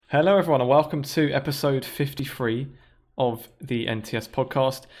Hello, everyone, and welcome to episode 53 of the NTS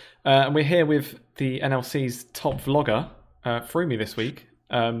Podcast. And we're here with the NLC's top vlogger, Froomie, this week.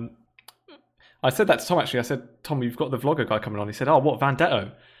 I said that to Tom, actually. I said, Tom, you've got the vlogger guy coming on. He said, oh, what,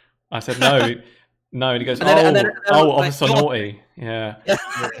 Vendetto? I said, no. No, and he goes, Officer Naughty. Yeah.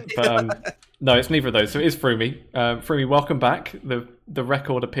 But no, it's neither of those. So it is Froomie. Froomie, welcome back, the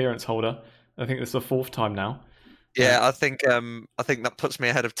record appearance holder. I think this is the fourth time now. Yeah, I think that puts me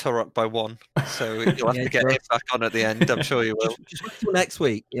ahead of Turok by one. So you'll have to get it back on at the end. I'm sure you will. Just wait till next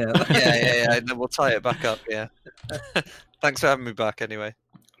week. Yeah. yeah. And then we'll tie it back up. Yeah. Thanks for having me back. Anyway.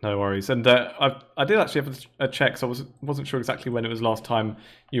 No worries. And I did actually have a check, so I wasn't sure exactly when it was last time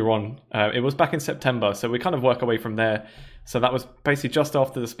you were on. It was back in September, so we kind of work away from there. So that was basically just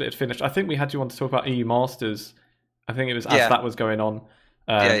after the split had finished. I think we had you on to talk about EU Masters. I think it was as that was going on.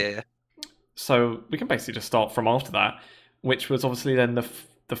 Yeah. So we can basically just start from after that, which was obviously then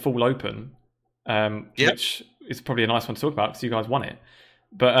the full open, which is probably a nice one to talk about because you guys won it.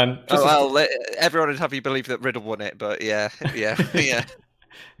 But everyone would have you believe that Riddle won it, but yeah. Exactly.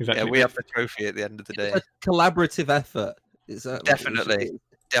 Yeah, we have the trophy at the end of the day. It's a collaborative effort.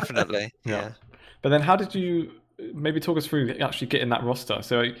 Definitely. Yeah. But then, how did you maybe talk us through actually getting that roster?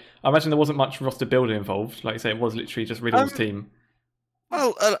 So I imagine there wasn't much roster building involved. Like you say, it was literally just Riddle's team.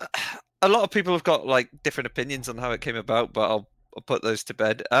 Well, a lot of people have got like different opinions on how it came about, but I'll put those to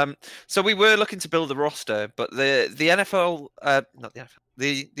bed. So we were looking to build a roster, but the NLC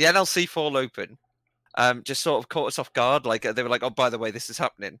Fall Open, just sort of caught us off guard. Like they were like, "Oh, by the way, this is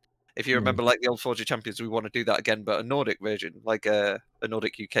happening." If you remember, like the old Forger Champions, we want to do that again, but a Nordic version, like a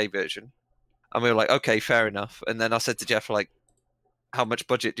Nordic UK version. And we were like, "Okay, fair enough." And then I said to Jeff, like, "How much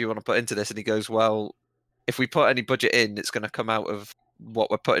budget do you want to put into this?" And he goes, "Well, if we put any budget in, it's going to come out of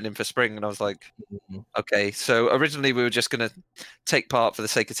what we're putting in for spring." And I was like, okay. So originally we were just going to take part for the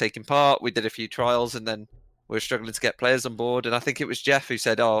sake of taking part. We did a few trials and then we were struggling to get players on board. And I think it was Jeff who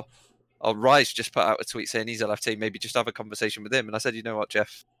said, oh, Rice just put out a tweet saying he's LFT, maybe just have a conversation with him. And I said, you know what,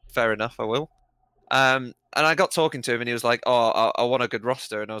 Jeff, fair enough, I will. And I got talking to him and he was like, oh, I want a good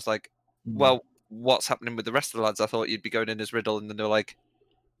roster. And I was like, well, what's happening with the rest of the lads? I thought you'd be going in as Riddle. And then they're like,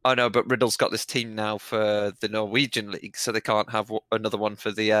 oh no, but Riddle's got this team now for the Norwegian league, so they can't have another one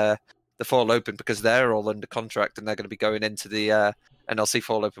for the Fall Open because they're all under contract and they're going to be going into the NLC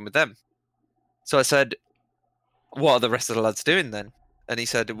Fall Open with them. So I said, what are the rest of the lads doing then? And he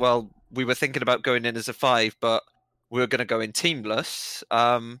said, well, we were thinking about going in as a 5, but we were going to go in teamless.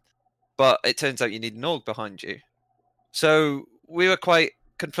 But it turns out you need an org behind you. So we were quite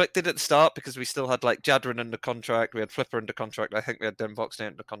conflicted at the start because we still had like Jadrin under contract, we had Flipper under contract, I think we had Denvoxney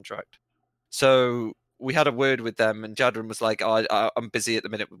under contract. So we had a word with them and Jadrin was like, oh, I'm busy at the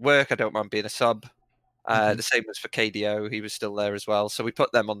minute with work, I don't mind being a sub. The same was for KDO, he was still there as well. So we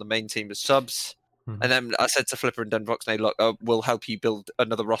put them on the main team as subs. And then I said to Flipper and Denvoxney, look, we'll help you build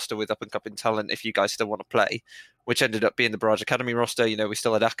another roster with up and coming talent if you guys still want to play, which ended up being the Barrage Academy roster. You know, we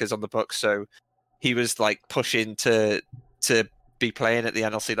still had Akers on the books, so he was like pushing to be playing at the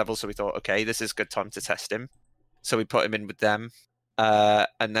NLC level, so we thought, okay, this is a good time to test him. So we put him in with them.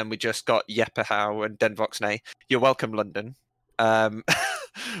 And then we just got Yeppe Howe and Denvoxney. You're welcome, London.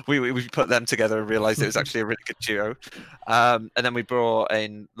 We put them together and realised it was actually a really good duo. And then we brought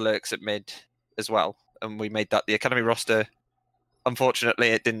in Lurks at mid as well. And we made that the Academy roster. Unfortunately,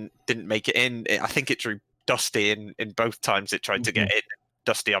 it didn't make it in. I think it drew Dusty in both times it tried to get in.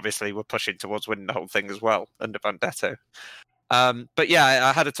 Dusty, obviously, were pushing towards winning the whole thing as well under Vendetto. But yeah,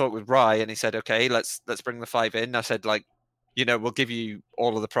 I had a talk with Rye and he said, okay, let's bring the 5 in. I said, like, you know, we'll give you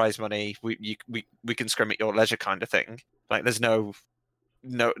all of the prize money. We can scrim at your leisure kind of thing. Like there's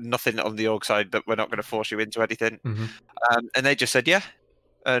nothing on the org side, but we're not going to force you into anything. And they just said, yeah.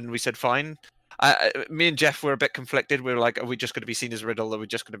 And we said, fine. Me and Jeff were a bit conflicted. We were like, are we just going to be seen as Riddle? Or are we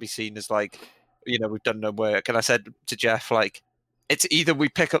just going to be seen as like, you know, we've done no work? And I said to Jeff, like, it's either we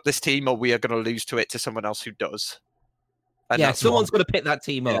pick up this team or we are going to lose to it to someone else who does. And someone's got to pick that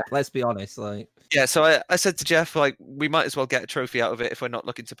team up. Let's be honest. Like, yeah. So I said to Jeff, like, we might as well get a trophy out of it if we're not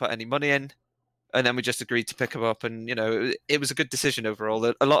looking to put any money in. And then we just agreed to pick him up, and you know, it was a good decision overall.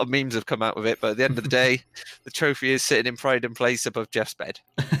 A lot of memes have come out of it, but at the end of the day, the trophy is sitting in pride and place above Jeff's bed.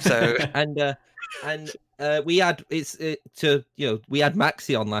 So and we had we had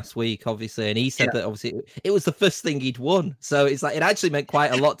Maxi on last week, obviously, and he said that obviously it was the first thing he'd won. So it's like it actually meant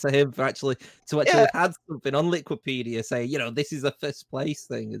quite a lot to him for actually have had something on Liquipedia say, you know, this is a first place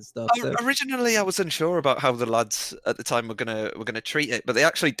thing and stuff. So originally, I was unsure about how the lads at the time were gonna treat it, but they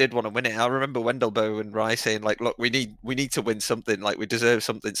actually did want to win it. I remember Wendelbo and Rye saying, like, look, we need to win something, like we deserve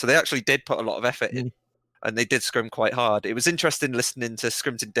something. So they actually did put a lot of effort in. and they did scrim quite hard. It was interesting listening to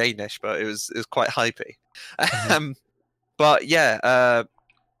scrims in Danish, but it was quite hypey. But yeah,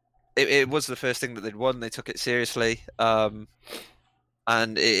 it was the first thing that they'd won. They took it seriously, and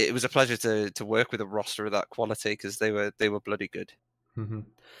it was a pleasure to work with a roster of that quality because they were bloody good.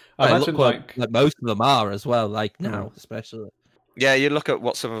 I imagine like most of them are as well. Like now, especially. Yeah, you look at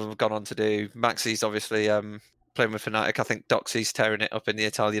what some of them have gone on to do. Maxi's obviously playing with Fnatic. I think Doxy's tearing it up in the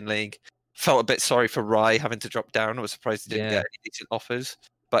Italian league. Felt a bit sorry for Rai having to drop down. I was surprised he didn't get any decent offers.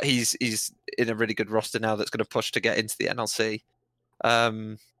 But he's in a really good roster now that's going to push to get into the NLC.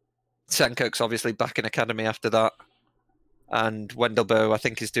 Sankok's obviously back in Academy after that. And Wendelbo, I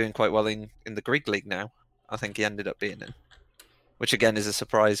think, is doing quite well in the Greek league now. I think he ended up being in. Which, again, is a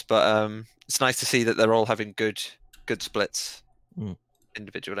surprise. But it's nice to see that they're all having good splits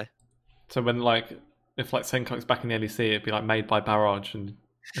individually. So when, if Senkok's back in the LEC, it'd be made by Barrage and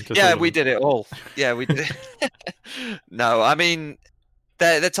yeah, we did it all. Yeah, we did. No, I mean,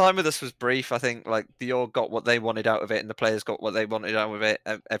 their time with us was brief. I think the org got what they wanted out of it, and the players got what they wanted out of it.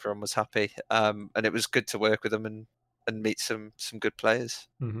 Everyone was happy, and it was good to work with them and meet some good players.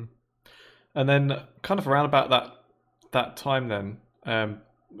 Mm-hmm. And then, kind of around about that time, then I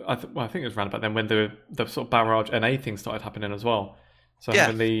think it was around about then when the sort of Barrage NA thing started happening as well. So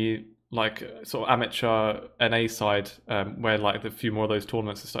having the sort of amateur NA side where a few more of those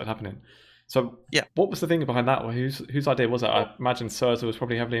tournaments started happening. So what was the thing behind that? Or whose idea was it? I imagine Surza was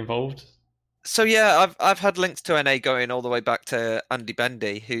probably heavily involved. So yeah, I've had links to NA going all the way back to Andy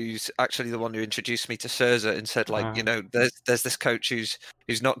Bendy, who's actually the one who introduced me to Surza and said there's this coach who's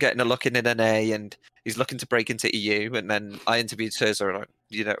not getting a look in NA and he's looking to break into EU. And then I interviewed Surza and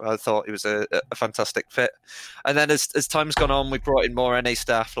I thought it was a fantastic fit. And then as time's gone on, we brought in more NA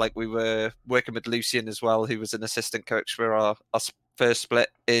staff. We were working with Lucian as well, who was an assistant coach for our first split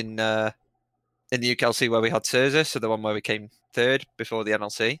in the UKLC where we had Surza, so the one where we came third before the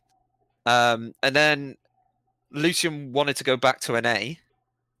NLC. And then Lucian wanted to go back to NA,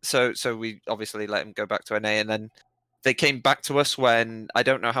 so we obviously let him go back to NA, and then they came back to us when, I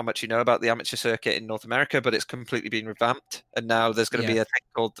don't know how much you know about the amateur circuit in North America, but it's completely been revamped, and now there's going to be a thing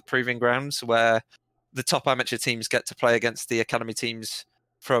called the Proving Grounds where the top amateur teams get to play against the academy teams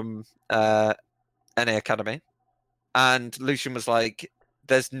from NA Academy. And Lucian was like,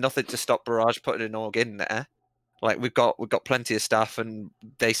 there's nothing to stop Barrage putting an org in there. We've got plenty of staff, and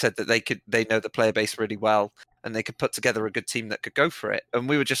they said that they know the player base really well, and they could put together a good team that could go for it. And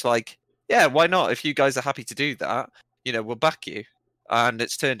we were just like, yeah, why not? If you guys are happy to do that, we'll back you. And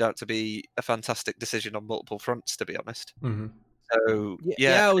it's turned out to be a fantastic decision on multiple fronts, to be honest. Mm-hmm. So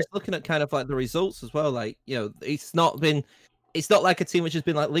yeah, I was looking at kind of the results as well. It's not like a team which has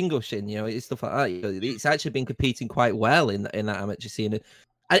been languishing, it's stuff like that. It's actually been competing quite well in that amateur scene.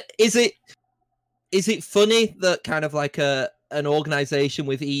 Is it funny that kind of an organization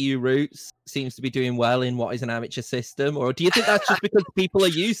with EU roots seems to be doing well in what is an amateur system, or do you think that's just because people are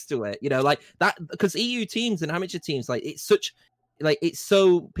used to it? That because EU teams and amateur teams,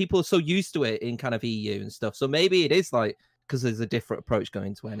 people are so used to it in kind of EU and stuff. So maybe it is because there's a different approach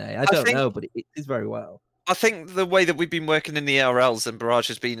going to NA. I don't know, but it is very well. I think the way that we've been working in the ERLs, and Barrage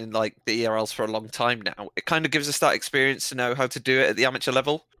has been in the ERLs for a long time now, it kind of gives us that experience to know how to do it at the amateur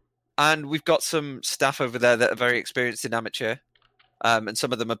level. And we've got some staff over there that are very experienced in amateur. And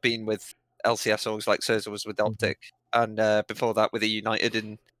some of them have been with LCS orgs, like Surza was with Optic. And before that with the United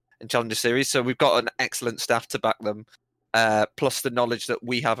in Challenger Series. So we've got an excellent staff to back them. Plus the knowledge that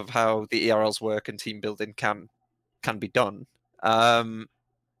we have of how the ERLs work and team building can be done.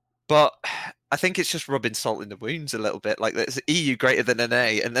 But I think it's just rubbing salt in the wounds a little bit. There's EU greater than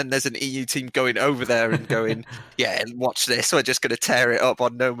NA, and then there's an EU team going over there and going, yeah, watch this. We're just going to tear it up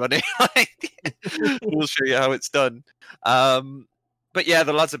on no money. We'll show you how it's done. But yeah,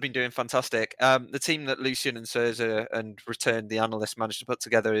 the lads have been doing fantastic. The team that Lucian and Surza and Return, the analyst, managed to put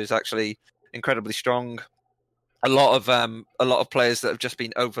together is actually incredibly strong. A lot of players that have just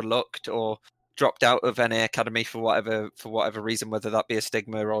been overlooked or dropped out of NA Academy for whatever reason, whether that be a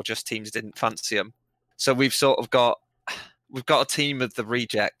stigma or just teams didn't fancy them. So we've got a team of the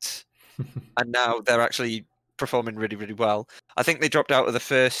rejects, and now they're actually performing really, really well. I think they dropped out of the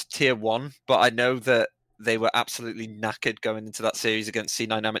first tier 1, but I know that they were absolutely knackered going into that series against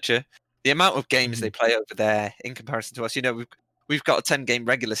C9 Amateur. The amount of games they play over there in comparison to us, we've got a 10-game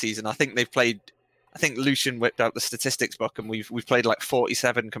regular season. I think Lucian whipped out the statistics book, and we've played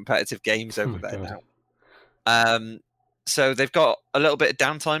 47 competitive games over there now. So they've got a little bit of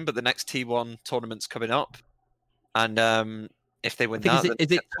downtime, but the next T1 tournament's coming up, and if they win that,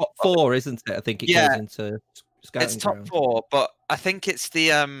 is it top 4, isn't it? I think it goes into scouting. It's top ground. 4, but I think it's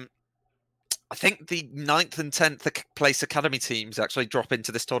the I think the 9th and 10th place academy teams actually drop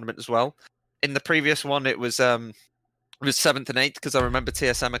into this tournament as well. In the previous one, it was 7th and 8th, because I remember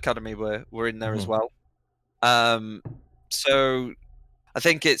TSM Academy were in there as well. So I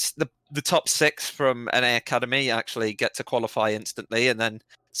think it's the top 6 from NA Academy actually get to qualify instantly, and then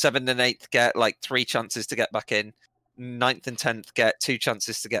 7th and 8th get like 3 chances to get back in. 9th and 10th get 2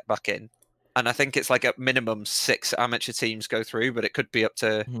 chances to get back in. And I think it's like at minimum 6 amateur teams go through, but it could be up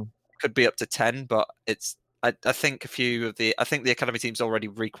to 10. But it's I think the academy teams already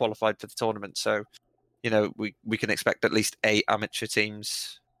re-qualified for the tournament, so we can expect at least 8 amateur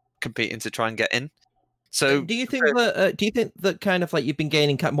teams competing to try and get in. So do you think that kind of like you've been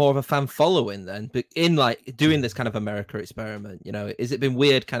gaining more of a fan following then, but in like doing this kind of America experiment? Has it been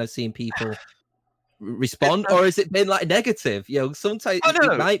weird kind of seeing people respond, or has it been like negative? Sometimes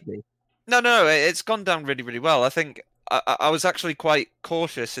it might be. No, it's gone down really, really well. I think I was actually quite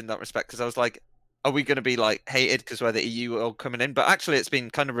cautious in that respect, because I was like, are we going to be like hated because we're the EU all coming in? But actually, it's been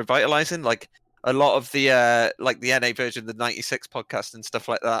kind of revitalizing. Like a lot of the the NA version, the 96 podcast and stuff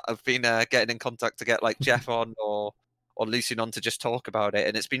like that, I've been getting in contact to get like Jeff on or Lucian on to just talk about it,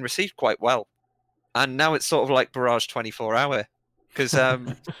 and it's been received quite well. And now it's sort of like Barrage 24-hour, because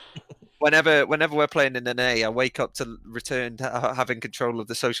whenever we're playing in NA, I wake up to return to having control of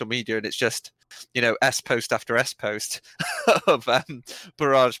the social media, and it's just S post after S post of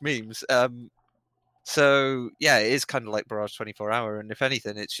Barrage memes. So yeah, it is kind of like Barrage 24-hour, and if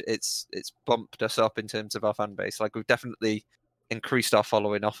anything, it's bumped us up in terms of our fan base. Like, we've definitely increased our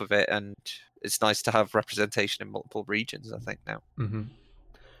following off of it, and it's nice to have representation in multiple regions, I think, now.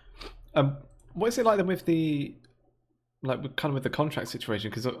 What is it like then with the with the contract situation?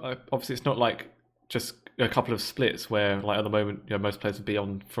 Because obviously it's not like just a couple of splits where like at the moment most players would be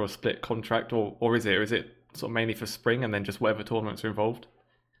on for a split contract, or is it? Or is it sort of mainly for spring and then just whatever tournaments are involved?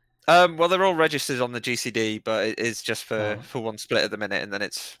 Well, they're all registered on the GCD, but it is just for one split at the minute, and then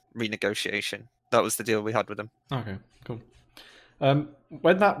it's renegotiation. That was the deal we had with them. Okay, cool.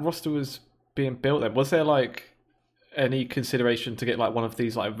 When that roster was being built, then was there like any consideration to get like one of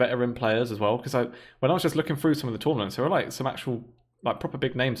these like veteran players as well? Because when I was just looking through some of the tournaments, there were like some actual like proper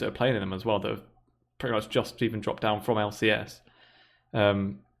big names that are playing in them as well that have pretty much just even dropped down from LCS.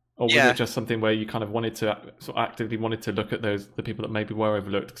 Or was it just something where you kind of wanted to sort of actively wanted to look at the people that maybe were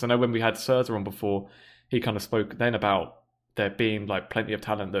overlooked? Because I know when we had Serza on before, he kind of spoke then about there being like plenty of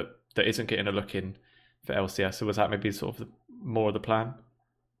talent that isn't getting a look in for LCS. So was that maybe sort of more of the plan?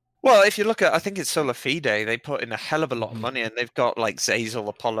 Well, if you look at, I think it's Solar Fide, they put in a hell of a lot of money, and they've got like Zazel,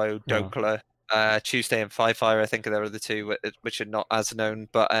 Apollo, Dokla, Tuesday and Firefire, I think there are the two which are not as known.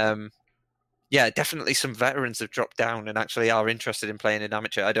 But yeah, definitely some veterans have dropped down and actually are interested in playing in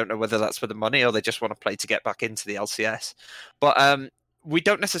amateur. I don't know whether that's for the money or they just want to play to get back into the LCS. But we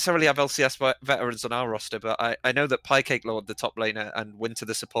don't necessarily have LCS veterans on our roster, but I know that Piecake Lord, the top laner, and Winter,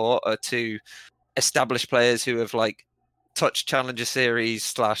 the support, are 2 established players who have like touched Challenger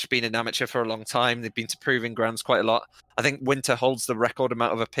Series / been an amateur for a long time. They've been to Proving Grounds quite a lot. I think Winter holds the record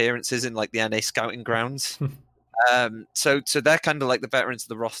amount of appearances in like the NA Scouting Grounds. So they're kind of like the veterans of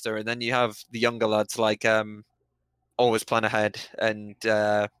the roster, and then you have the younger lads like Always Plan Ahead and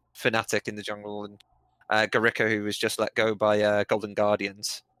Fnatic in the jungle, and Garika, who was just let go by Golden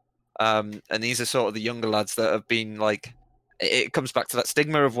Guardians. And these are sort of the younger lads that have been like, it comes back to that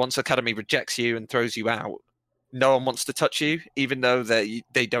stigma of once Academy rejects you and throws you out, no one wants to touch you, even though they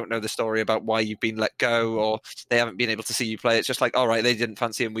don't know the story about why you've been let go or they haven't been able to see you play. It's just like, all right, they didn't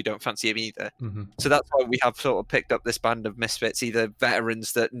fancy him, we don't fancy him either. So that's why we have sort of picked up this band of misfits, either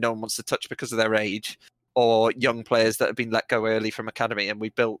veterans that no one wants to touch because of their age, or young players that have been let go early from Academy, and we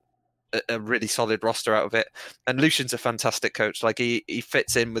built a really solid roster out of it. And Lucian's a fantastic coach. Like he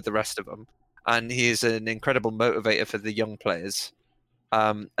fits in with the rest of them, and he is an incredible motivator for the young players.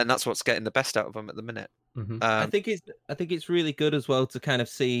 And that's what's getting the best out of them at the minute. I think it's really good as well to kind of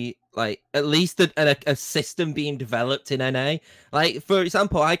see like at least a system being developed in NA. Like for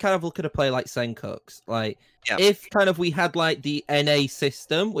example, I kind of look at a player like Sencux. Like if kind of we had like the NA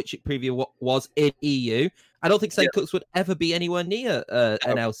system, which it previously was in EU, I don't think Sencux would ever be anywhere near an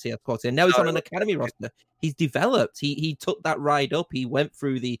LCS quality. And now he's on an academy roster. He's developed. He took that ride up. He went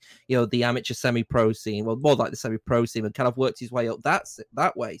through the the amateur semi-pro scene, well, more like the semi-pro scene, and kind of worked his way up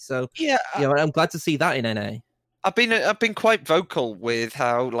that way. So I'm glad to see that in NA. I've been quite vocal with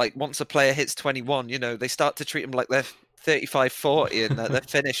how like once a player hits 21, they start to treat them like they're 35, 40, and they're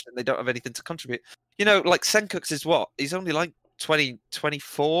finished and they don't have anything to contribute. Like Sencux is what? He's only like 20,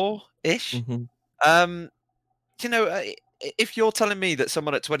 24-ish. If you're telling me that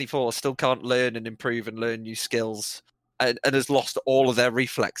someone at 24 still can't learn and improve and learn new skills and has lost all of their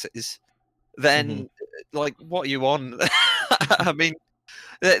reflexes, then like, what are you on? I mean,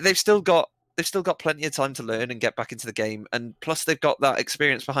 they've still got plenty of time to learn and get back into the game, and plus they've got that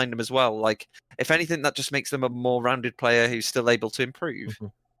experience behind them as well. Like, if anything, that just makes them a more rounded player who's still able to improve.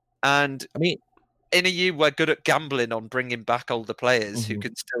 And I mean, in EU, we're good at gambling on bringing back older players who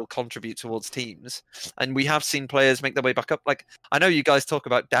can still contribute towards teams. And we have seen players make their way back up. Like, I know you guys talk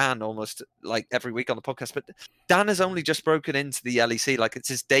about Dan almost like every week on the podcast, but Dan has only just broken into the LEC. Like, it's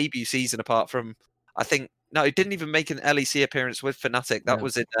his debut season apart from, he didn't even make an LEC appearance with Fnatic. That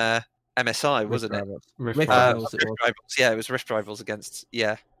was in MSI, wasn't it? Rift Rivals. Yeah, it was Rift Rivals against,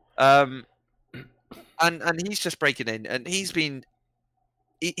 and he's just breaking in, and he's been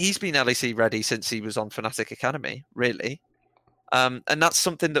LEC ready since he was on Fnatic Academy, really. And that's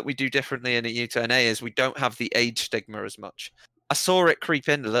something that we do differently in EU to NA, is we don't have the age stigma as much. I saw it creep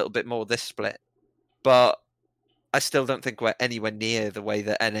in a little bit more this split, but I still don't think we're anywhere near the way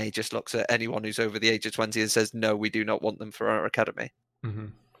that NA just looks at anyone who's over the age of 20 and says, no, we do not want them for our academy.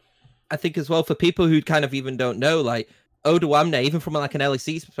 I think as well, for people who kind of even don't know, like Odoamne, even from like an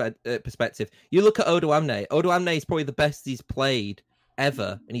LEC perspective, you look at Odoamne is probably the best he's played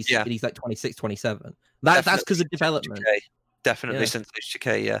ever, and he's like 26, 27. That's because of development. Definitely since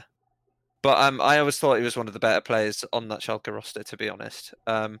HGK, yeah. But I always thought he was one of the better players on that Schalke roster, to be honest.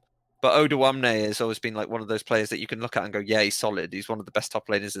 But Odoamne has always been like one of those players that you can look at and go, yeah, he's solid. He's one of the best top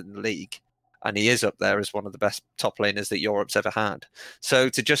laners in the league. And he is up there as one of the best top laners that Europe's ever had. So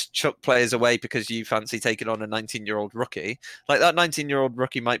to just chuck players away because you fancy taking on a 19-year-old rookie, like that 19-year-old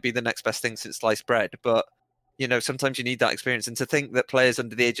rookie might be the next best thing since sliced bread, but you know, sometimes you need that experience. And to think that players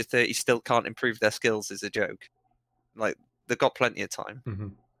under the age of 30 still can't improve their skills is a joke. Like, they've got plenty of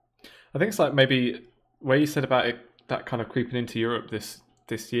time. I think it's like maybe where you said about it, that kind of creeping into Europe this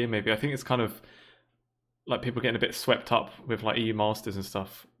year, maybe. I think it's kind of like people getting a bit swept up with like EU Masters and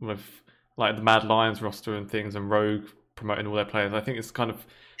stuff, with like the Mad Lions roster and things, and Rogue promoting all their players. I think it's kind of,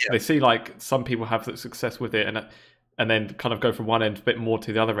 they see like some people have success with it, and then kind of go from one end a bit more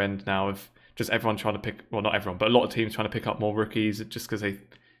to the other end now of just everyone trying to pick, well, not everyone, but a lot of teams trying to pick up more rookies just because they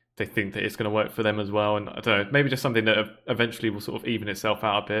think that it's going to work for them as well. And I don't know, maybe just something that eventually will sort of even itself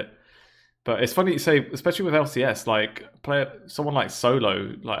out a bit. But it's funny you say, especially with LCS, like someone like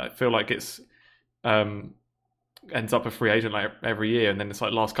Solo, like I feel like it's ends up a free agent like every year, and then it's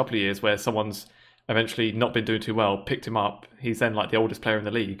like last couple of years where someone's eventually not been doing too well, picked him up. He's then like the oldest player in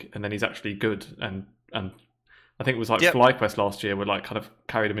the league, and then he's actually good. And I think it was like FlyQuest last year, where like kind of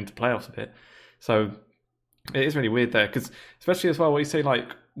carried him into playoffs a bit. So it is really weird there, because especially as well, what you say,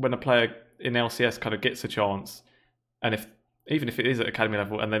 like when a player in LCS kind of gets a chance, and even if it is at academy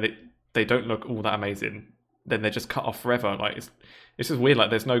level, and then they don't look all that amazing, then they're just cut off forever. Like it's just weird. Like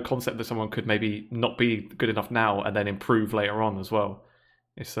there's no concept that someone could maybe not be good enough now and then improve later on as well.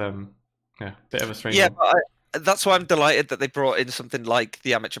 It's a bit of a strange one. But that's why I'm delighted that they brought in something like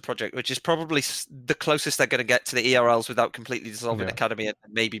the Amateur Project, which is probably the closest they're going to get to the ERLs without completely dissolving academy and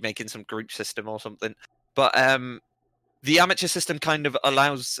maybe making some group system or something. But the amateur system kind of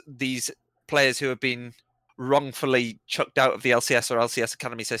allows these players who have been wrongfully chucked out of the LCS or LCS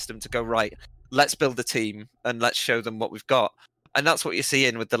academy system to go, right, let's build a team and let's show them what we've got. And that's what you're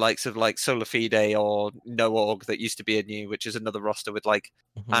seeing with the likes of like Solafide or NoOrg that used to be a new, which is another roster with like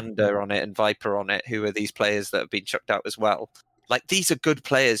Ander on it and Viper on it, who are these players that have been chucked out as well. Like, these are good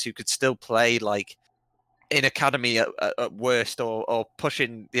players who could still play like in academy at worst, or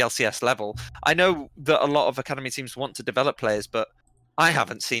pushing the LCS level. I know that a lot of academy teams want to develop players, but I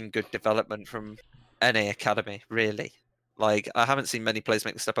haven't seen good development from NA academy, really. Like, I haven't seen many players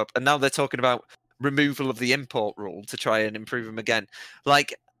make the step up, and now they're talking about removal of the import rule to try and improve them again.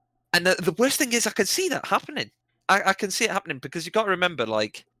 Like, and the worst thing is I can see that happening. I can see it happening, because you've got to remember,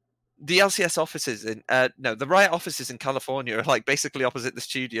 like, the LCS offices the Riot offices in California are like basically opposite the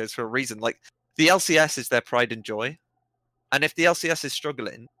studios for a reason. Like, the LCS is their pride and joy, and if the LCS is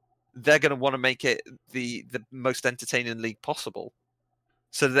struggling, they're going to want to make it the most entertaining league possible.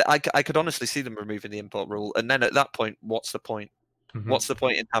 So that I could honestly see them removing the import rule, and then at that point, what's the point? What's the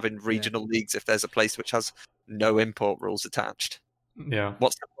point in having regional leagues if there's a place which has no import rules attached? Yeah.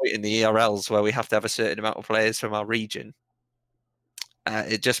 What's the point in the ERLs where we have to have a certain amount of players from our region?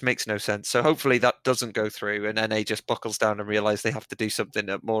 It just makes no sense. So hopefully that doesn't go through, and NA just buckles down and realise they have to do something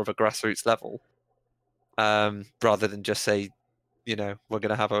at more of a grassroots level, rather than just say, we're going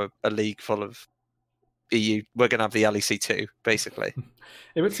to have a league full of EU. We're going to have the LEC2, basically.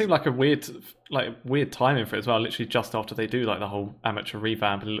 It would seem like a weird timing for it as well. Literally just after they do like the whole amateur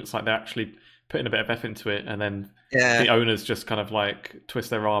revamp, and it looks like they're actually putting a bit of effort into it, and then the owners just kind of like twist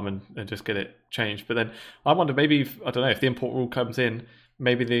their arm and just get it changed. But then I wonder, maybe if the import rule comes in,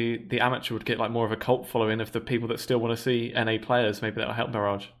 maybe the amateur would get like more of a cult following of the people that still want to see NA players. Maybe that'll help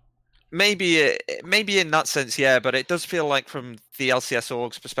Barrage. Maybe in that sense, yeah, but it does feel like from the LCS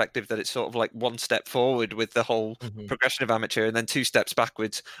org's perspective that it's sort of like one step forward with the whole progression of amateur, and then 2 steps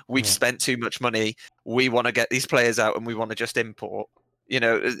backwards. We've spent too much money. We want to get these players out, and we want to just import. You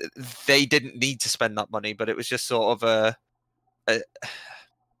know, they didn't need to spend that money, but it was just sort of it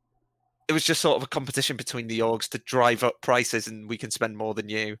was just sort of a competition between the orgs to drive up prices, and we can spend more than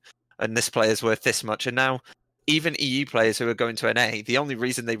you, and this player's worth this much, and now. Even EU players who are going to NA, the only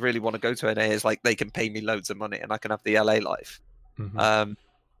reason they really want to go to NA is like they can pay me loads of money and I can have the LA life.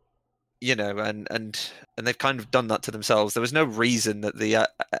 You know, and they've kind of done that to themselves. There was no reason that the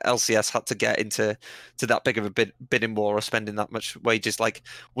LCS had to get into that big of a bidding war or spending that much wages. Like,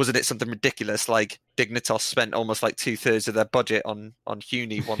 wasn't it something ridiculous? Like Dignitas spent almost like 2/3 of their budget on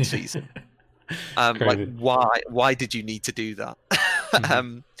Huni one season. Like, why did you need to do that?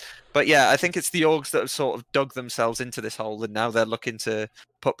 But yeah, I think it's the orgs that have sort of dug themselves into this hole, and now they're looking to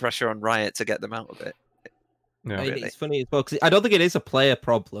put pressure on Riot to get them out of it. Yeah. Really. It's funny as well because I don't think it is a player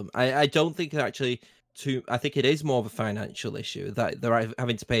problem. I don't think actually. I think it is more of a financial issue that they're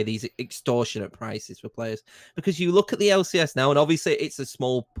having to pay these extortionate prices for players. Because you look at the LCS now, and obviously it's a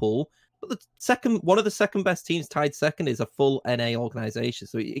small pool, but one of the second best teams tied second is a full NA organization,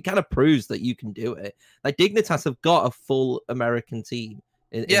 so it kind of proves that you can do it. Like Dignitas have got a full American team.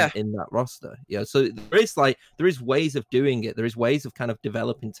 In that roster, so there is ways of doing it. There is ways of kind of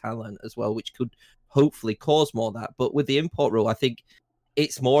developing talent as well, which could hopefully cause more of that. But with the import rule, I think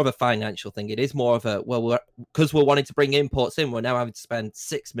it's more of a financial thing. It is more of a because we're wanting to bring imports in, we're now having to spend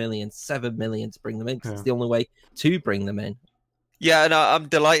 6 million, 7 million to bring them in because it's the only way to bring them in. Yeah, and I'm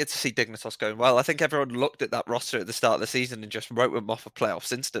delighted to see Dignitas going well. I think everyone looked at that roster at the start of the season and just wrote them off of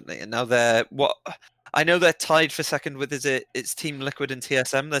playoffs instantly. And now I know they're tied for second with it's Team Liquid and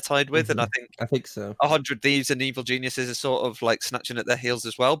TSM they're tied with, and I think so. 100 Thieves and Evil Geniuses are sort of like snatching at their heels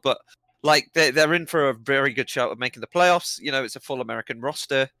as well. But like they're in for a very good shot of making the playoffs. You know, it's a full American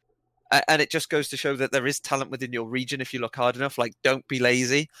roster, and it just goes to show that there is talent within your region if you look hard enough. Like, don't be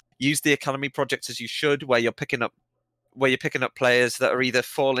lazy. Use the academy projects as you should, where you're picking up players that are either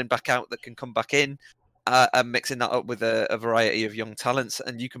falling back out that can come back in, and mixing that up with a variety of young talents,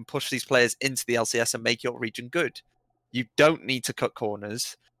 and you can push these players into the LCS and make your region good. You don't need to cut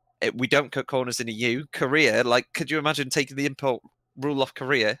corners. We don't cut corners in EU. Korea, like, could you imagine taking the import rule off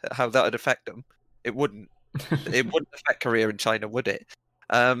Korea? How that would affect them? It wouldn't. It wouldn't affect Korea and China, would it?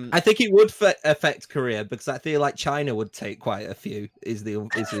 I think it would affect Korea because I feel like China would take quite a few. Is the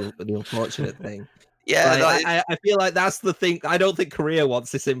unfortunate thing. Yeah, I feel like that's the thing. I don't think Korea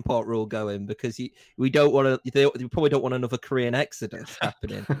wants this import rule going because we don't want to. They probably don't want another Korean exodus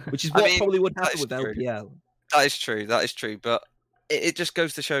happening, which is what probably would happen with LPL. That is true. But it just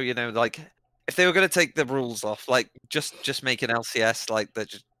goes to show, you know, like if they were going to take the rules off, like just make an LCS like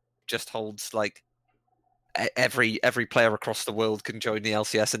that just holds like every player across the world can join the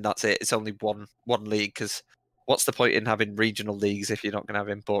LCS and that's it. It's only one league because. What's the point in having regional leagues if you're not going to have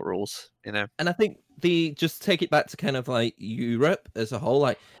import rules, you know? And I think just take it back to kind of like Europe as a whole,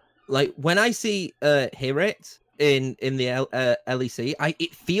 like when I see Hirit in the LEC,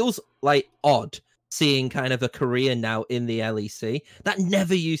 it feels like odd seeing kind of a Korean now in the LEC. That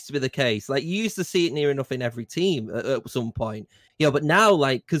never used to be the case. Like you used to see it near enough in every team at some point, but now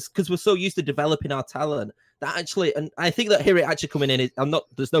like because we're so used to developing our talent. That actually, and I think that Hirit actually coming in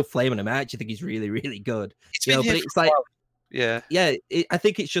there's no flame on him. I actually think he's really, really good. But it's like, I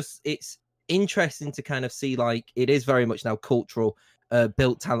think it's interesting to kind of see like it is very much now cultural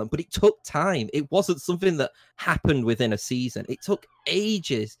built talent, but it took time. It wasn't something that happened within a season. It took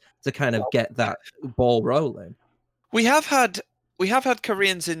ages to kind of get that ball rolling. We have had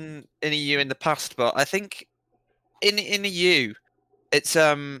Koreans in EU in the past, but I think in EU it's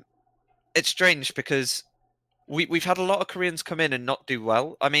strange because we've had a lot of Koreans come in and not do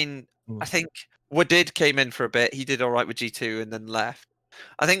well. I mean, I think Wadid came in for a bit. He did all right with G2 and then left.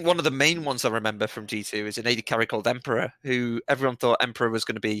 I think one of the main ones I remember from G2 is an AD carry called Emperor, who everyone thought Emperor was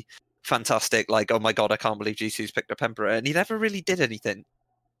going to be fantastic. Like, oh my god, I can't believe G2's picked up Emperor, and he never really did anything.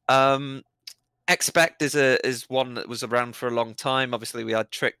 Expect is one that was around for a long time. Obviously, we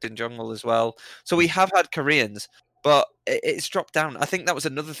had Tricked in jungle as well. So we have had Koreans, but it's dropped down. I think that was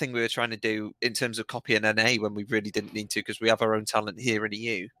another thing we were trying to do in terms of copying NA when we really didn't need to because we have our own talent here in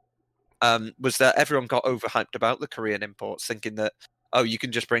EU. Was that everyone got overhyped about the Korean imports, thinking that, oh, you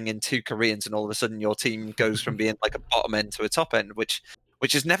can just bring in 2 Koreans and all of a sudden your team goes from being like a bottom end to a top end, which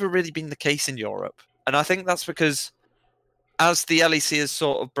has never really been the case in Europe. And I think that's because as the LEC has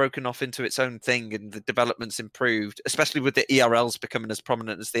sort of broken off into its own thing and the development's improved, especially with the ERLs becoming as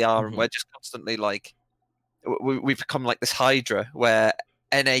prominent as they are, and we're just constantly like, we've become like this hydra where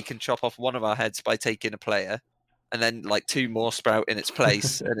NA can chop off one of our heads by taking a player, and then like 2 more sprout in its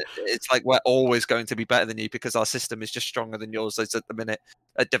place, and it's like we're always going to be better than you because our system is just stronger than yours is at the minute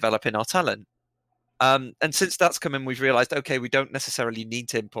at developing our talent. And since that's come in, we've realized, okay, we don't necessarily need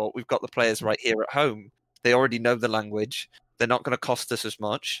to import. We've got the players right here at home. They already know the language. They're not going to cost us as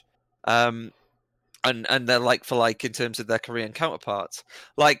much. And they're like for like in terms of their Korean counterparts.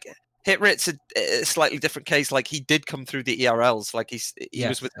 Like Hitrit's a slightly different case. Like he did come through the ERLs. Like he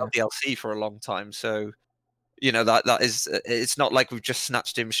was with LDLC for a long time. So, you know, that is, it's not like we've just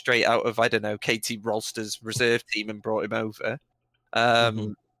snatched him straight out of, I don't know, KT Rolster's reserve team and brought him over.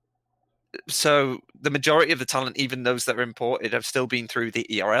 So the majority of the talent, even those that are imported, have still been through the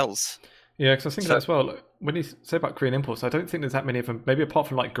ERLs. Yeah, because I was thinking that as well. When you say about Korean imports, I don't think there's that many of them, maybe apart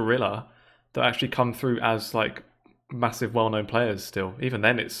from like Gorilla, that actually come through as like massive well-known players still. Even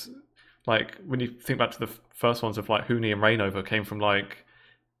then, it's like, when you think back to the first ones of like Huni and Rainover came from like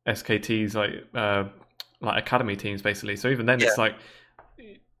SKT's like academy teams basically. So even then, it's like,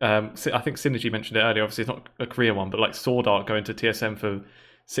 I think Synergy mentioned it earlier, obviously it's not a Korean one, but like Sword Art going to TSM for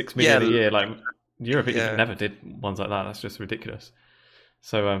 6 million a year, like Europe even never did ones like that. That's just ridiculous.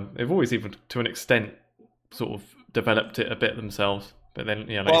 So they've always, even to an extent, sort of developed it a bit themselves, but then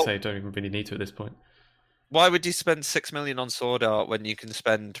like you say, don't even really need to at this point. Why would you spend 6 million on Sword Art when you can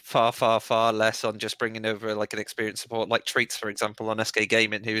spend far, far, far less on just bringing over like an experienced support like Treats, for example, on SK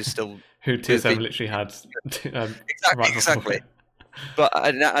Gaming, who is still who TSM literally had exactly. But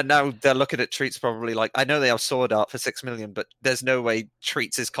and now they're looking at Treats probably like, I know they have Sword Art for 6 million, but there's no way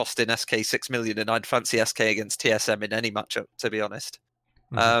Treats is costing SK 6 million, and I'd fancy SK against TSM in any matchup, to be honest.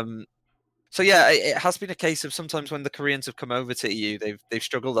 So yeah, it has been a case of sometimes when the Koreans have come over to EU, they've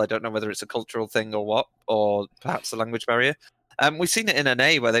struggled. I don't know whether it's a cultural thing or what, or perhaps the language barrier. We've seen it in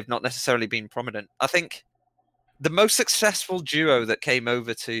NA where they've not necessarily been prominent. I think the most successful duo that came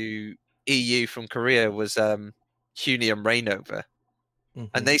over to EU from Korea was Huni and Rainover.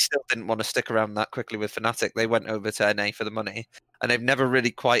 And they still didn't want to stick around that quickly with Fnatic. They went over to NA for the money, and they've never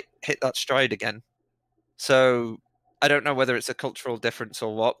really quite hit that stride again. So I don't know whether it's a cultural difference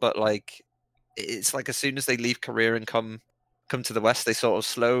or what, but like, it's like as soon as they leave Korea and come to the West, they sort of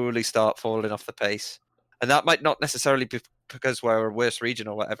slowly start falling off the pace. And that might not necessarily be because we're a worse region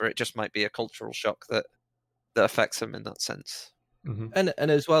or whatever. It just might be a cultural shock that affects them in that sense. And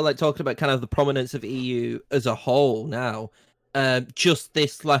as well, like talking about kind of the prominence of EU as a whole now. Just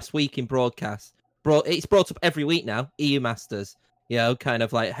this last week in broadcast, it's brought up every week now. EU Masters, kind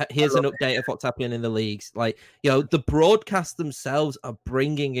of like, here's an update of what's happening in the leagues. Like, the broadcasts themselves are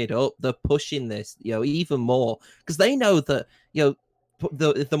bringing it up. They're pushing this, even more, because they know that,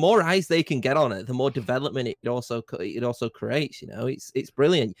 the more eyes they can get on it, the more development it also creates. It's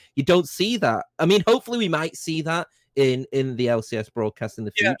brilliant. You don't see that. I mean, hopefully we might see that in the LCS broadcast in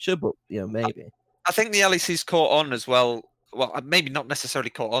the future, but maybe. I think the LEC's caught on as well. Well, maybe not necessarily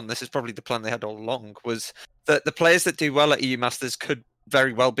caught on. This is probably the plan they had all along, was that the players that do well at EU Masters could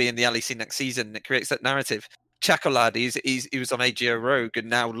very well be in the LEC next season. It creates that narrative. Chacolad, he was on AGO Rogue, and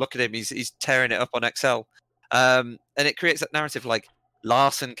now look at him, he's tearing it up on XL. And it creates that narrative. Like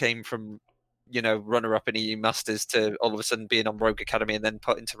Larson came from, runner-up in EU Masters to all of a sudden being on Rogue Academy and then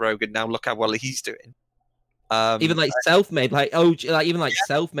put into Rogue, and now look how well he's doing. Even like Selfmade,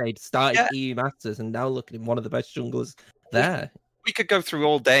 Selfmade started EU Masters, and now look at him, one of the best junglers there. We could go through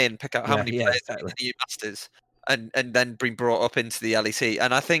all day and pick out how many players are in the EU Masters and then be brought up into the LEC.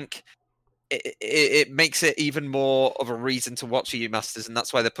 And I think it makes it even more of a reason to watch EU Masters, and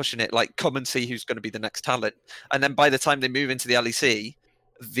that's why they're pushing it. Like, come and see who's going to be the next talent. And then by the time they move into the LEC,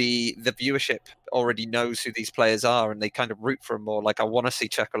 the viewership already knows who these players are, and they kind of root for them more. Like, I want to see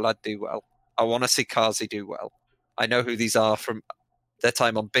Chocolad do well. I want to see Kazi do well. I know who these are from their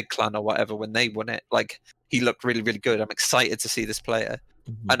time on Big Clan or whatever when they won it. Like, he looked really, really good. I'm excited to see this player.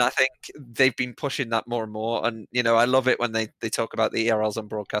 And I think they've been pushing that more and more. And, I love it when they talk about the ERLs on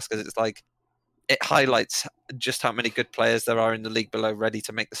broadcast, because it's like, it highlights just how many good players there are in the league below ready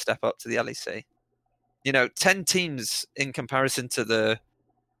to make the step up to the LEC. 10 teams in comparison to the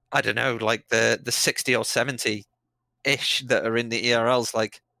 60 or 70-ish that are in the ERLs.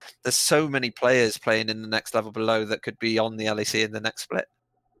 Like, there's so many players playing in the next level below that could be on the LEC in the next split.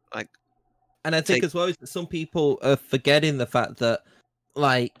 Like, and I think as well, some people are forgetting the fact that,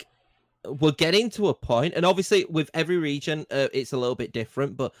 like, we're getting to a point, and obviously with every region, it's a little bit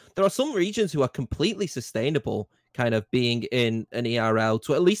different, but there are some regions who are completely sustainable kind of being in an ERL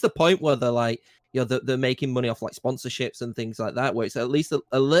to at least the point where they're like, they're making money off like sponsorships and things like that, where it's at least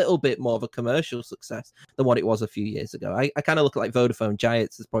a little bit more of a commercial success than what it was a few years ago. I kind of look at like Vodafone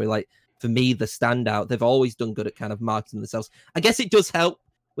Giants as probably like, for me, the standout. They've always done good at kind of marketing themselves. I guess it does help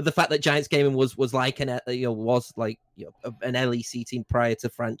with the fact that Giants Gaming was like an LEC team prior to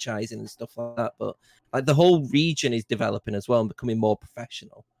franchising and stuff like that. But like the whole region is developing as well and becoming more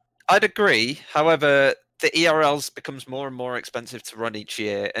professional. I'd agree. However, the ERLs becomes more and more expensive to run each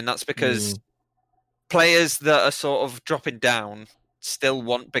year, and that's because players that are sort of dropping down still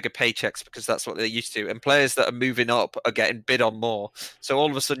want bigger paychecks because that's what they're used to, and players that are moving up are getting bid on more. So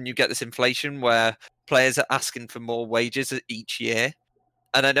all of a sudden you get this inflation where players are asking for more wages each year.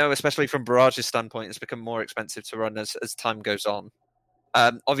 And I know, especially from Barrage's standpoint, it's become more expensive to run as time goes on.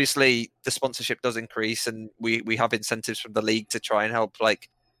 Obviously, the sponsorship does increase, and we have incentives from the league to try and help like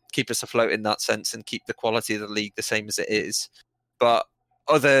keep us afloat in that sense and keep the quality of the league the same as it is. But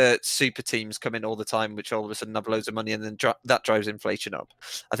other super teams come in all the time, which all of a sudden have loads of money, and then that drives inflation up.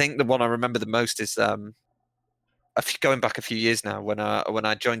 I think the one I remember the most is going back a few years now when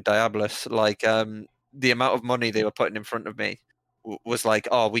I joined Diabolus. Like the amount of money they were putting in front of me was like,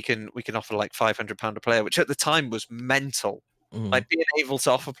 oh, we can offer like £500 a player, which at the time was mental. Like being able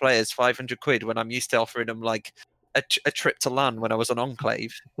to offer players £500 when I'm used to offering them like a trip to LAN when I was on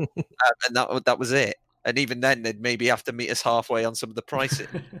Enclave, and that was it. And even then, they'd maybe have to meet us halfway on some of the pricing.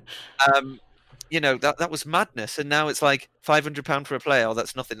 That was madness. And now it's like £500 for a player. Oh,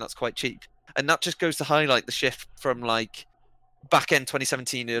 that's nothing. That's quite cheap. And that just goes to highlight the shift from like back end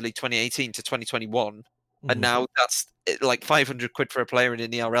 2017, early 2018 to 2021. And now that's like £500 for a player in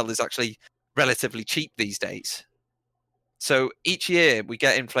an ERL is actually relatively cheap these days. So each year we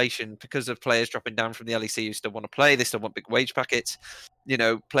get inflation because of players dropping down from the LEC who still want to play. They still want big wage packets.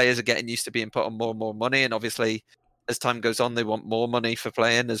 Players are getting used to being put on more and more money. And obviously, as time goes on, they want more money for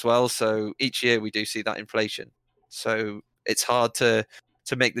playing as well. So each year we do see that inflation. So it's hard to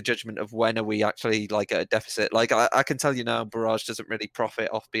make the judgment of when are we actually like at a deficit. Like I can tell you now, Barrage doesn't really profit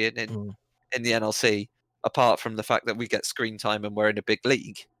off being in the NLC, apart from the fact that we get screen time and we're in a big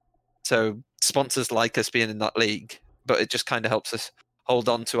league. So sponsors like us being in that league, but it just kind of helps us hold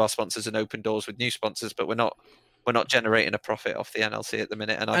on to our sponsors and open doors with new sponsors. But we're not generating a profit off the NLC at the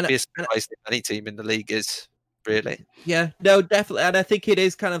minute, and I'd be surprised if any team in the league is really. Yeah, no, definitely, and I think it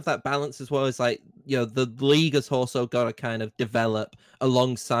is kind of that balance as well. As like the league has also got to kind of develop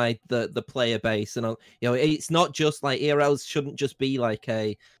alongside the player base, and it's not just like ERLs shouldn't just be like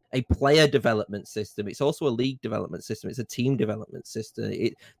a player development system. It's also a league development system. It's a team development system.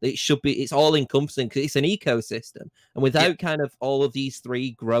 It should be. It's all encompassing because it's an ecosystem. And without kind of all of these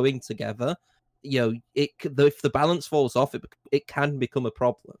three growing together, if the balance falls off, it can become a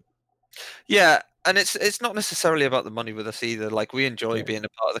problem. Yeah, and it's not necessarily about the money with us either. Like we enjoy being a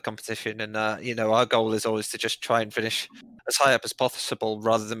part of the competition, and our goal is always to just try and finish as high up as possible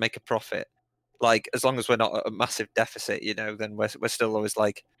rather than make a profit. Like as long as we're not at a massive deficit, then we're still always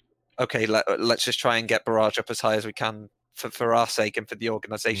like, okay, let's just try and get Barrage up as high as we can for our sake and for the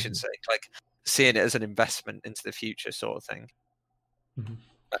organization's sake, like seeing it as an investment into the future sort of thing.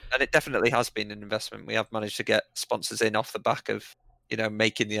 And it definitely has been an investment. We have managed to get sponsors in off the back of,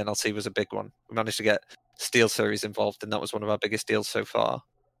 making the NLC was a big one. We managed to get Steel Series involved, and that was one of our biggest deals so far.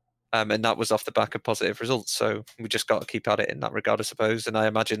 And that was off the back of positive results. So we just got to keep at it in that regard, I suppose. And I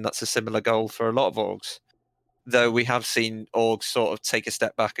imagine that's a similar goal for a lot of orgs. Though we have seen orgs sort of take a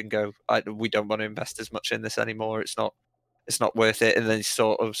step back and go, we don't want to invest as much in this anymore. It's not worth it. And then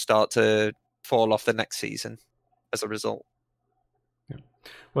sort of start to fall off the next season as a result. Yeah.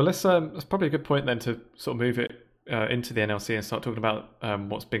 Well, that's probably a good point then to sort of move it into the NLC and start talking about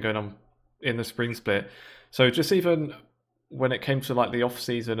what's been going on in the spring split. So just even when it came to like the off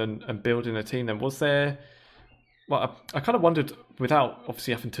season and building a team, then was there? Well, I kind of wondered, without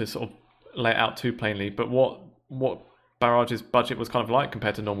obviously having to sort of lay it out too plainly, but what Barrage's budget was kind of like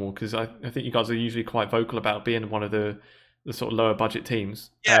compared to normal, because I think you guys are usually quite vocal about being one of the sort of lower budget teams.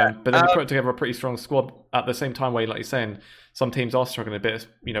 Yeah, but then you put together a pretty strong squad at the same time, where, like you're saying, some teams are struggling a bit.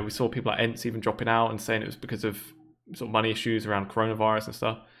 We saw people like Ents even dropping out and saying it was because of sort of money issues around coronavirus and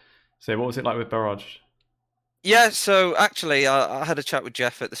stuff. So what was it like with Barrage? Yeah, so actually I had a chat with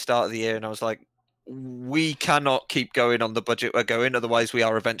Jeff at the start of the year, and I was like, we cannot keep going on the budget we're going, otherwise we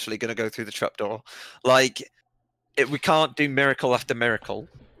are eventually going to go through the trapdoor. Like, we can't do miracle after miracle.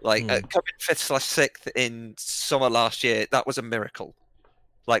 Like, coming 5th/6th in summer last year, that was a miracle.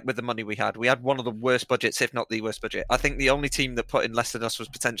 Like, with the money we had one of the worst budgets, if not the worst budget. I think the only team that put in less than us was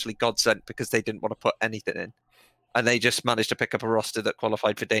potentially Godsent, because they didn't want to put anything in. and they just managed to pick up a roster that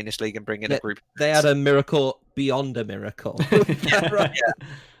qualified for Danish League and bring in a group. They had a miracle beyond a miracle. Yeah.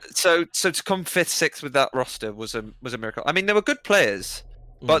 So to come 5th, 6th with that roster was a miracle. I mean, they were good players,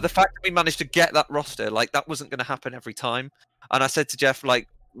 but the fact that we managed to get that roster, like, that wasn't going to happen every time. And I said to Jeff, like,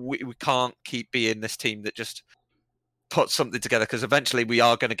 we can't keep being this team that just puts something together, because eventually we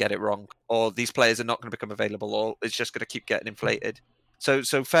are going to get it wrong, or these players are not going to become available, or it's just going to keep getting inflated. So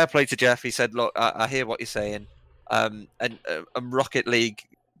fair play to Jeff. He said, look, I hear what you're saying. And Rocket League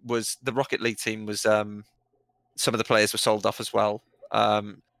team was some of the players were sold off as well.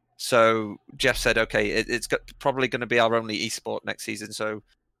 So Jeff said, okay, it's probably going to be our only esport next season. So,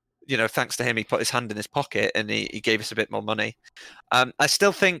 thanks to him, he put his hand in his pocket and he gave us a bit more money. I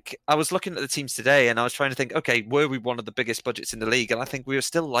still think, I was looking at the teams today and I was trying to think, okay, were we one of the biggest budgets in the league? And I think we were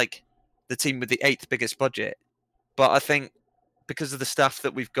still like the team with the 8th biggest budget. But I think because of the staff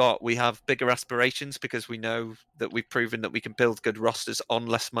that we've got, we have bigger aspirations, because we know that we've proven that we can build good rosters on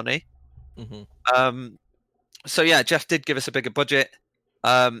less money. So yeah, Jeff did give us a bigger budget.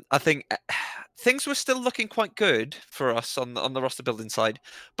 I think things were still looking quite good for us on the roster building side.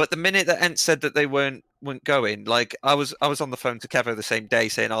 But the minute that Ent said that they weren't going, like, I was on the phone to Kevo the same day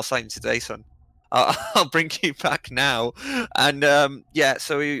saying, I'll sign today, son. I'll bring you back now. And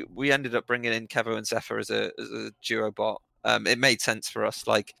so we ended up bringing in Kevo and Zephyr as a duo bot. It made sense for us.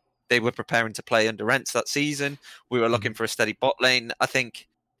 Like, they were preparing to play under Ents that season. We were looking for a steady bot lane. I think,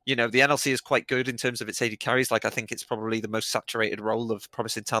 the NLC is quite good in terms of its AD carries. Like, I think it's probably the most saturated role of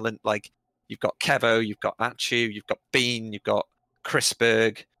promising talent. Like, you've got Kevo, you've got Achu, you've got Bean, you've got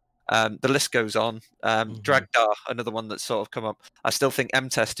Chrisberg. The list goes on. Dragdar, another one that's sort of come up. I still think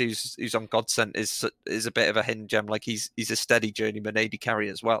M-Test, who's on Godsent, is a bit of a hidden gem. Like, he's a steady journeyman AD carry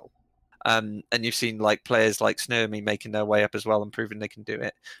as well. And you've seen like players like Snurmy making their way up as well and proving they can do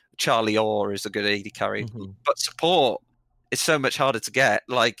it. Charlie Orr is a good AD carry, but support is so much harder to get.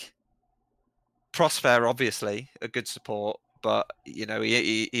 Like, Prosper, obviously a good support, but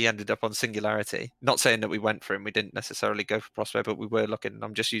he ended up on Singularity. Not saying that we went for him, we didn't necessarily go for Prosper, but we were looking.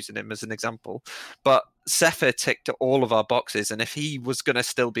 I'm just using him as an example. But Zephyr ticked all of our boxes, and if he was going to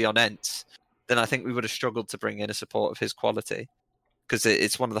still be on Ents, then I think we would have struggled to bring in a support of his quality, because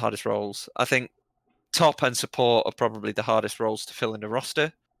it's one of the hardest roles. I think top and support are probably the hardest roles to fill in a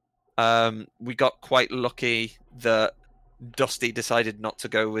roster. We got quite lucky that Dusty decided not to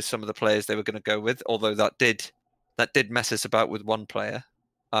go with some of the players they were going to go with, although that did mess us about with one player.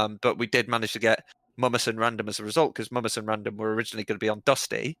 But we did manage to get Mummus and Random as a result, because Mummus and Random were originally going to be on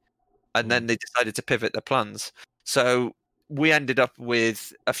Dusty, and then they decided to pivot their plans. So we ended up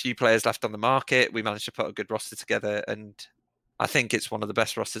with a few players left on the market. We managed to put a good roster together, and I think it's one of the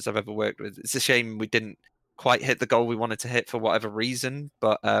best rosters I've ever worked with. It's a shame we didn't quite hit the goal we wanted to hit for whatever reason,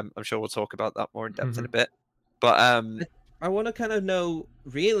 but I'm sure we'll talk about that more in depth in a bit. But I want to kind of know,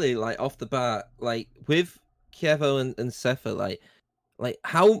 really, like, off the bat, like, with Kevo and Zephyr, like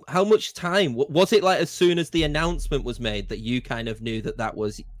how much time was it, like, as soon as the announcement was made that you kind of knew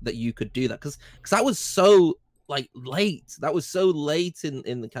that you could do that? Because that was so, like, late. That was so late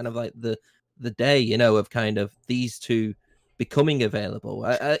in the kind of like the day, of kind of these two becoming available.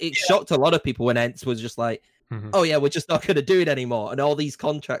 It shocked a lot of people when Ents was just like, oh yeah, we're just not going to do it anymore, and all these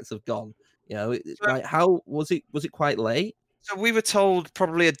contracts have gone. Like, how was it? Was it quite late? So we were told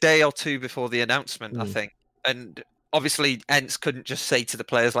probably a day or two before the announcement, I think. And obviously, Ents couldn't just say to the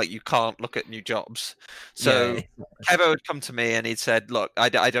players, like, you can't look at new jobs. So Kevo had come to me and he'd said, look, I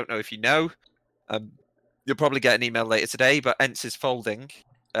don't know if you know, you'll probably get an email later today, but Ents is folding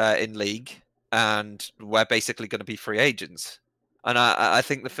in League, and we're basically going to be free agents. And I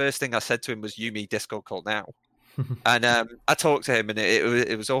think the first thing I said to him was, you me Discord call now. And I talked to him, and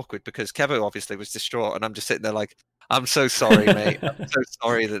it was awkward, because Kevo obviously was distraught, and I'm just sitting there like, I'm so sorry, mate. I'm so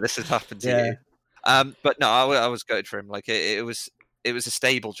sorry that this has happened to you. But no, I was gutted for him. Like, it was a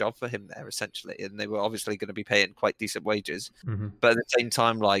stable job for him there, essentially, and they were obviously going to be paying quite decent wages. But at the same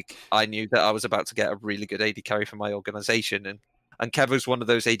time, like, I knew that I was about to get a really good AD carry for my organization, and Kevo's one of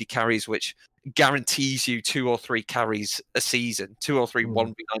those AD carries which guarantees you 2 or 3 carries a season, 2 or 3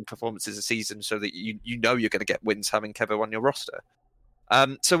 1v9 performances a season, so that you know you're going to get wins having Kevo on your roster.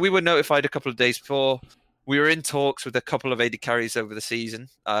 So we were notified a couple of days before. We were in talks with a couple of AD carries over the season,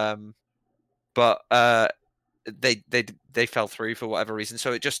 but they fell through for whatever reason.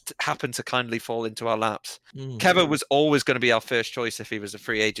 So it just happened to kindly fall into our laps. Kevo was always going to be our first choice if he was a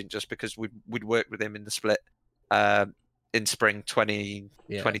free agent, just because we'd worked with him in the split in spring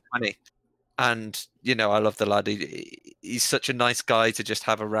 2020. And, I love the lad. He's such a nice guy to just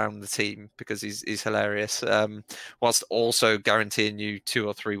have around the team, because he's hilarious, whilst also guaranteeing you 2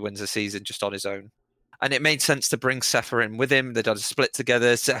 or 3 wins a season just on his own. And it made sense to bring Sefa in with him. They did a split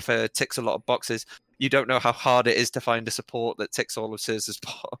together. Sefa ticks a lot of boxes. You don't know how hard it is to find a support that ticks all of Sirz's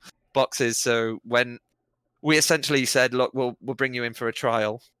boxes. So when we essentially said, look, we'll bring you in for a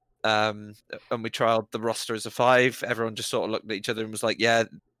trial, and we trialed the roster as a 5, everyone just sort of looked at each other and was like, yeah,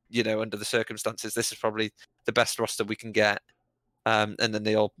 under the circumstances, this is probably the best roster we can get. And then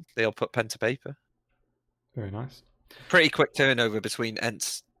they all put pen to paper. Very nice. Pretty quick turnover between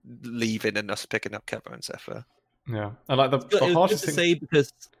Ents leaving and us picking up Kevo and Sefa. Yeah, and like the hardest thing. Say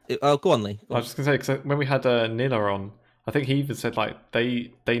because go on, Lee. Go on. I was just gonna say because when we had Nila on, I think he even said like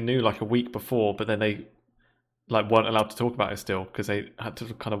they knew like a week before, but then they like weren't allowed to talk about it still because they had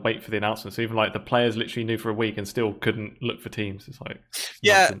to kind of wait for the announcement. So even like the players literally knew for a week and still couldn't look for teams. It's like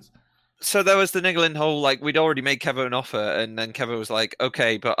nonsense. So there was the niggling whole, like, we'd already made Kevo an offer, and then Kevo was like,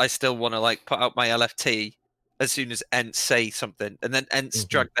 okay, but I still want to, like, put out my LFT as soon as Ents say something. And then Ents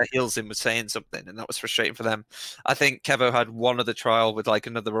dragged their heels in with saying something, and that was frustrating for them. I think Kevo had one other trial with, like,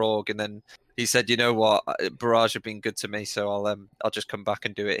 another org, and then he said, you know what, Barrage have been good to me, so I'll just come back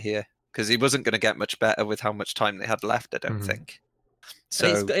and do it here. Because he wasn't going to get much better with how much time they had left, I don't think.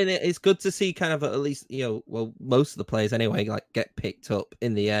 So it's good to see kind of at least, most of the players anyway, like get picked up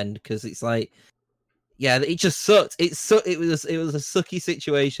in the end, because it's like, yeah, it just sucked. It was a sucky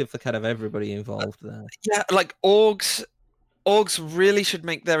situation for kind of everybody involved there. Yeah, like orgs really should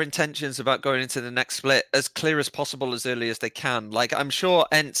make their intentions about going into the next split as clear as possible as early as they can. Like, I'm sure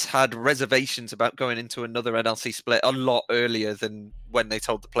Ents had reservations about going into another NLC split a lot earlier than when they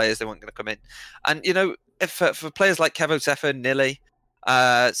told the players they weren't going to come in. And, if for players like Kevo, Sefa, Nili,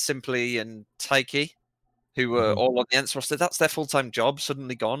 Simply and Taiki, who were all on the Ents roster, that's their full-time job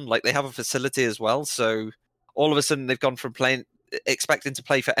suddenly gone. Like, they have a facility as well, so all of a sudden they've gone from expecting to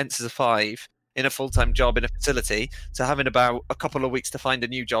play for Ents as a 5 in a full-time job in a facility to having about a couple of weeks to find a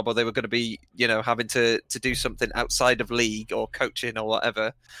new job, or they were going to be, having to do something outside of league or coaching or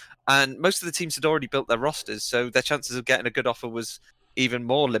whatever. And most of the teams had already built their rosters, so their chances of getting a good offer was even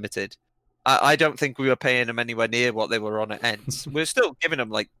more limited. I don't think we were paying them anywhere near what they were on at Ents. We're still giving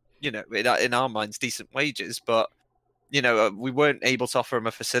them, like, in our minds, decent wages, but, we weren't able to offer them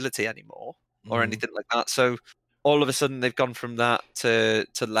a facility anymore or anything like that. So all of a sudden they've gone from that to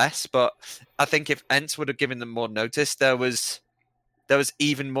less. But I think if Ents would have given them more notice, there was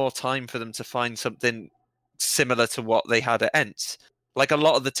even more time for them to find something similar to what they had at Ents. Like, a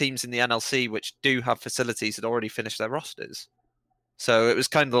lot of the teams in the NLC which do have facilities had already finished their rosters. So it was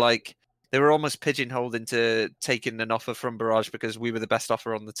kind of like they were almost pigeonholed into taking an offer from Barrage because we were the best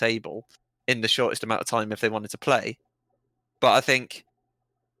offer on the table in the shortest amount of time if they wanted to play. But I think,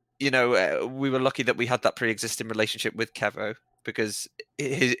 we were lucky that we had that pre-existing relationship with Kevo, because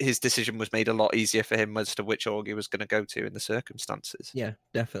his decision was made a lot easier for him as to which org he was going to go to in the circumstances. Yeah,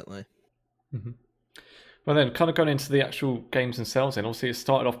 definitely. Mm-hmm. Well, then, kind of going into the actual games themselves, then obviously it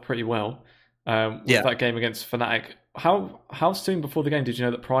started off pretty well with that game against Fnatic. How soon before the game did you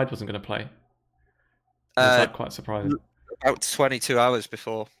know that Pride wasn't going to play? Was that quite surprising? About 22 hours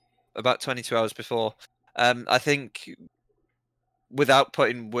before. I think, without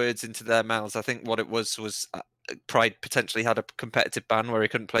putting words into their mouths, I think what it was Pride potentially had a competitive ban where he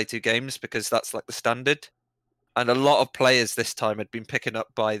couldn't play 2 games because that's like the standard. And a lot of players this time had been picked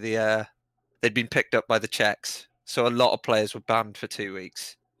up by the Czechs. So a lot of players were banned for 2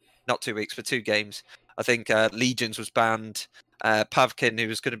 weeks. Not 2 weeks, for 2 games. I think Legions was banned. Pavkin, who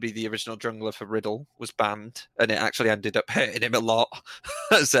was going to be the original jungler for Riddle, was banned, and it actually ended up hurting him a lot,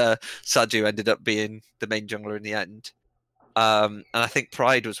 as Saju ended up being the main jungler in the end. And I think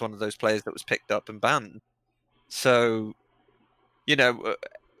Pride was one of those players that was picked up and banned. So,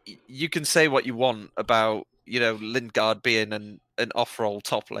 you can say what you want about, Lingard being an off-roll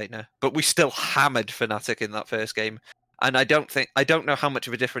top laner, but we still hammered Fnatic in that first game. And I don't know how much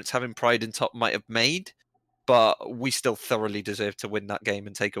of a difference having Pride in top might have made, but we still thoroughly deserve to win that game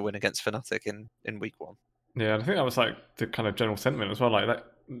and take a win against Fnatic in week 1. Yeah, and I think that was like the kind of general sentiment as well. Like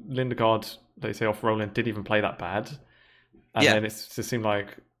that Lingard, they say off rolling, didn't even play that bad, and then it just seemed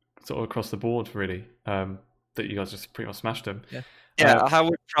like sort of across the board really that you guys just pretty much smashed him. Yeah. How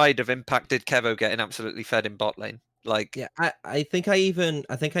would Pride have impacted Kevo getting absolutely fed in bot lane? Like, yeah, I think I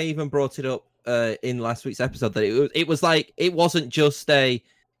even brought it up in last week's episode that it was like it wasn't just a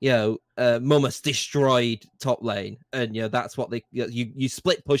Mummus destroyed top lane and that's what they you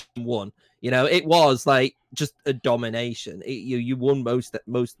split push and won. It was like just a domination. You won most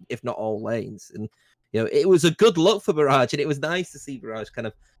if not all lanes, and it was a good look for Barrage, and it was nice to see Barrage kind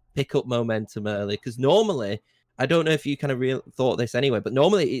of pick up momentum early, because normally, I don't know if you kind of thought this anyway, but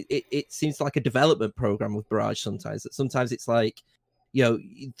normally it seems like a development program with Barrage sometimes. That sometimes it's like,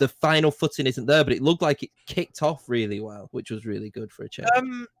 the final footing isn't there, but it looked like it kicked off really well, which was really good for a change.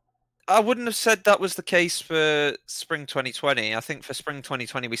 I wouldn't have said that was the case for spring 2020. I think for spring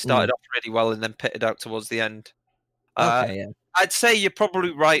 2020 we started off really well and then pitted out towards the end. Okay, yeah. I'd say you're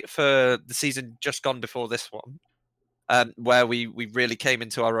probably right for the season just gone before this one, where we really came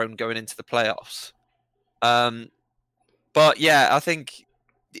into our own going into the playoffs. But yeah, I think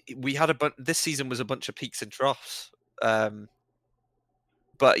we had this season was a bunch of peaks and troughs.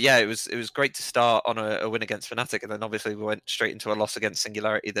 But yeah, it was great to start on a win against Fnatic, and then obviously we went straight into a loss against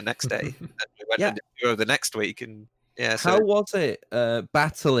Singularity the next day. And we went into Duo the next week, and yeah. So... How was it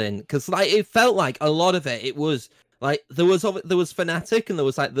battling? Because it felt like a lot of it was like there was Fnatic, and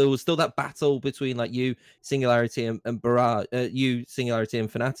there was still that battle between you, Singularity, and Barrage, you, Singularity,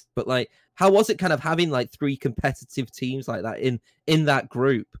 and Fnatic. But how was it kind of having three competitive teams like that in that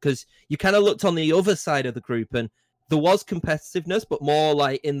group? Because you kind of looked on the other side of the group and there was competitiveness, but more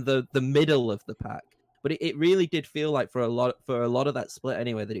in the middle of the pack. But it really did feel like for a lot of that split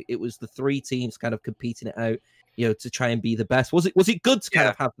anyway, that it was the three teams kind of competing it out, to try and be the best. Was it good to kind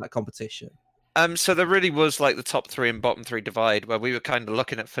of have that competition? So there really was the top three and bottom three divide, where we were kind of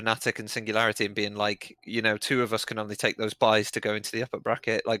looking at Fnatic and Singularity and being two of us can only take those buys to go into the upper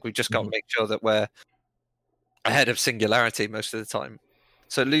bracket. We just got to make sure that we're ahead of Singularity most of the time.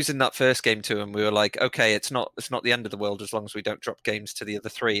 So losing that first game to them, we were like, okay, it's not the end of the world as long as we don't drop games to the other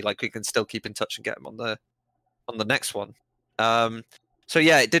three. We can still keep in touch and get them on the next one. So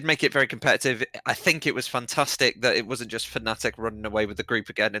yeah, it did make it very competitive. I think it was fantastic that it wasn't just Fnatic running away with the group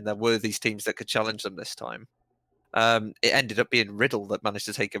again, and there were these teams that could challenge them this time. It ended up being Riddle that managed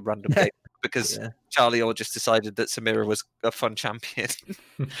to take a random game because Charlie Orr just decided that Samira was a fun champion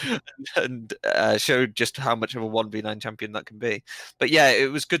and showed just how much of a 1v9 champion that can be. But yeah, it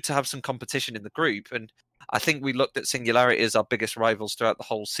was good to have some competition in the group. And I think we looked at Singularity as our biggest rivals throughout the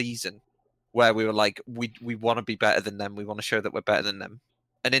whole season, where we were like, we want to be better than them. We want to show that we're better than them.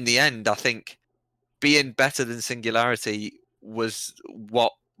 And in the end, I think being better than Singularity was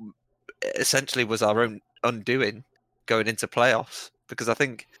what essentially was our own undoing going into playoffs, because I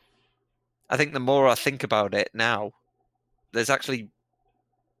think the more I think about it now, there's actually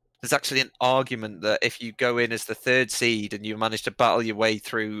an argument that if you go in as the third seed and you manage to battle your way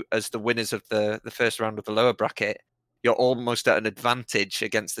through as the winners of the first round of the lower bracket, you're almost at an advantage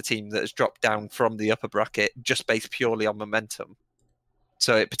against the team that has dropped down from the upper bracket just based purely on momentum.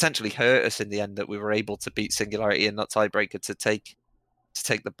 So it potentially hurt us in the end that we were able to beat Singularity in that tiebreaker to take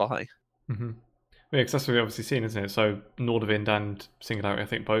the bye. Mm-hmm. Yeah, because that's what we've obviously seen, isn't it? So Nordavind and Singularity, I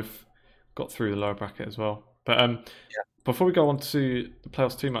think, both got through the lower bracket as well. But before we go on to the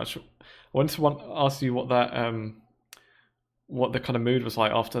playoffs too much, I wanted to ask you what the kind of mood was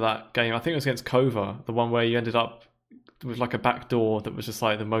like after that game. I think it was against Kova, the one where you ended up with a back door that was just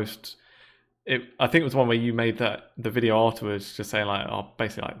the most. I think it was the one where you made the video afterwards, just saying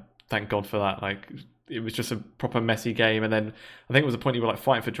basically thank God for that. It was just a proper messy game, and then I think it was a point you were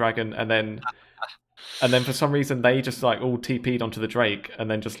fighting for Dragon, and then for some reason they just all TP'd onto the Drake, and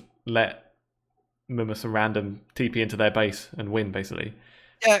then just let Mumus and Random TP into their base and win basically.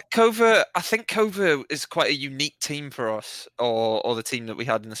 Yeah, Kova. I think Kova is quite a unique team for us, or the team that we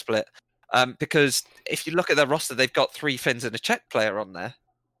had in the split, because if you look at their roster, they've got 3 Finns and a Czech player on there.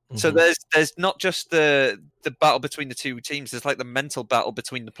 Mm-hmm. So there's not just the battle between the two teams. There's the mental battle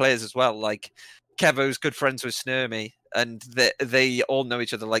between the players as well. Kevo's good friends with Snurmy, and they all know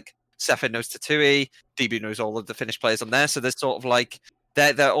each other. Sefin knows Tatui, DB knows all of the Finnish players on there. So there's sort of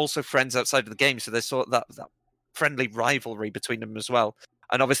they're also friends outside of the game. So there's sort of that friendly rivalry between them as well.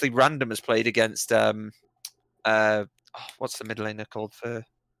 And obviously Random has played against what's the mid laner called for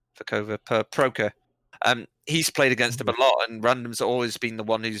Kova? Proker. He's played against him a lot, and Random's always been the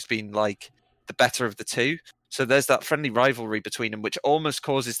one who's been the better of the two. So there's that friendly rivalry between them, which almost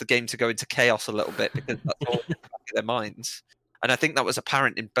causes the game to go into chaos a little bit, because that's all in the back of their minds. And I think that was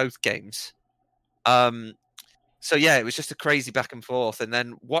apparent in both games. So yeah, it was just a crazy back and forth. And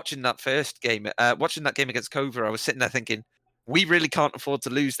then watching that game against Kova, I was sitting there thinking, we really can't afford to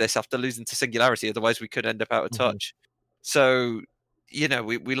lose this after losing to Singularity, otherwise we could end up out of touch. So,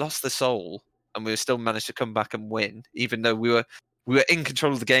 we lost the soul, and we still managed to come back and win, even though we were in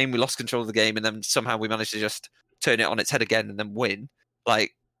control of the game. We lost control of the game, and then somehow we managed to just turn it on its head again and then win.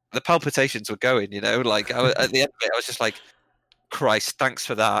 The palpitations were going, at the end of it, I was just like, Christ, thanks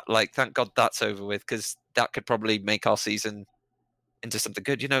for that. Thank God that's over with, because that could probably make our season into something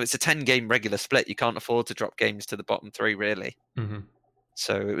good. It's a 10-game regular split. You can't afford to drop games to the bottom 3, really. Mm-hmm.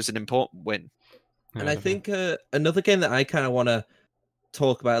 So it was an important win. And I think another game that I kind of want to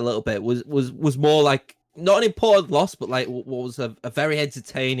talk about a little bit was more not an important loss, but like what was a very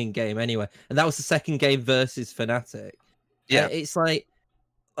entertaining game anyway. And that was the second game versus Fnatic. Yeah, It's like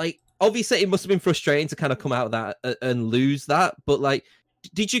obviously it must have been frustrating to kind of come out of that and lose that. But like,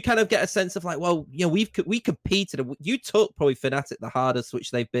 did you kind of get a sense of like, well, you know, we competed and you took probably Fnatic the hardest,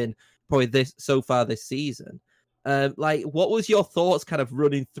 which they've been probably so far this season. Like, what was your thoughts kind of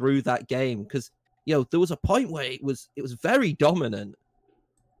running through that game? Because you know there was a point where it was very dominant.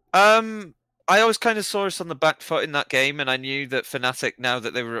 I always kind of saw us on the back foot in that game, and I knew that Fnatic, now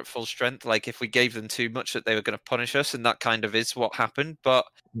that they were at full strength, like if we gave them too much, that they were going to punish us, and that kind of is what happened. But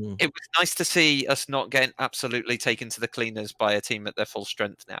it was nice to see us not getting absolutely taken to the cleaners by a team at their full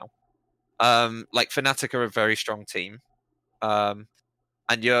strength now. Like Fnatic are a very strong team, and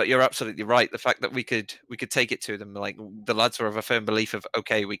you're absolutely right. The fact that we could take it to them, like the lads were of a firm belief of,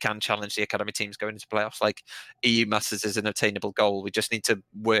 okay, we can challenge the academy teams going into playoffs. Like EU Masters is an attainable goal. We just need to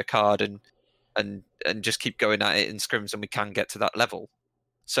work hard and just keep going at it in scrims, and we can get to that level.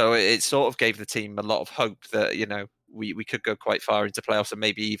 So it sort of gave the team a lot of hope that, you know, we could go quite far into playoffs and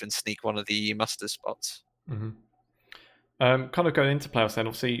maybe even sneak one of the EU Masters spots. Mm-hmm. Kind of going into playoffs then,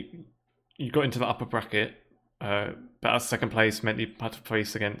 obviously you got into the upper bracket, but as second place meant you had to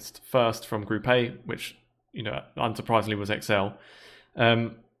face against first from Group A, which, you know, unsurprisingly was XL.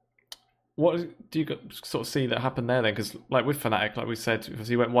 What do you sort of see that happened there then? Because like with Fnatic, like we said,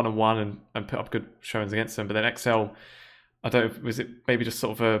 you went 1-1 and put up good showings against them, but then XL, I don't know, was it maybe just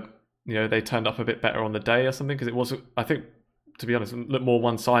sort of a, you know, they turned up a bit better on the day or something? Because it was, I think, to be honest, looked more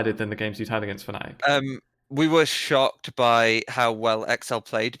one-sided than the games you'd had against Fnatic. We were shocked by how well XL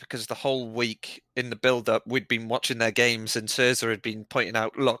played, because the whole week in the build-up, we'd been watching their games, and Surza had been pointing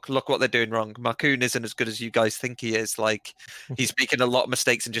out, look what they're doing wrong. Marcoon isn't as good as you guys think he is. Like, he's making a lot of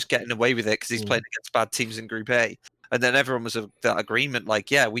mistakes and just getting away with it because he's playing against bad teams in Group A. And then everyone was of that agreement,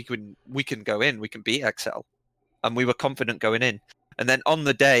 like, yeah, we can go in, we can beat XL. And we were confident going in. And then on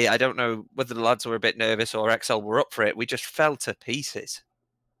the day, I don't know whether the lads were a bit nervous or XL were up for it, we just fell to pieces.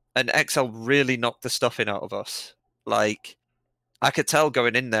 And XL really knocked the stuffing out of us. Like, I could tell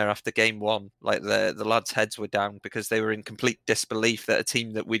going in there after game one, like the lads' heads were down because they were in complete disbelief that a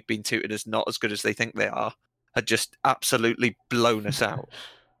team that we'd been touted as not as good as they think they are had just absolutely blown us out.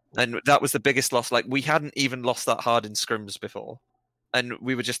 And that was the biggest loss. Like, we hadn't even lost that hard in scrims before. And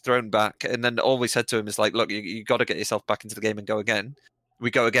we were just thrown back. And then all we said to him is like, look, you got to get yourself back into the game and go again.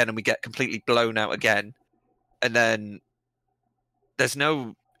 We go again and we get completely blown out again. And then there's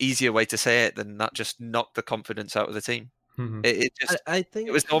no easier way to say it than that just knocked the confidence out of the team. Mm-hmm. I think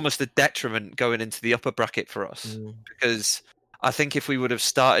it was almost a detriment going into the upper bracket for us, because I think if we would have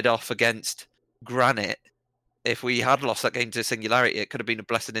started off against Granite, if we had lost that game to Singularity, it could have been a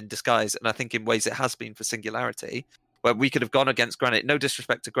blessing in disguise. And I think in ways it has been for Singularity, where we could have gone against Granite. No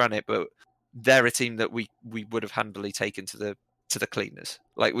disrespect to Granite, but they're a team that we would have handily taken to the cleaners.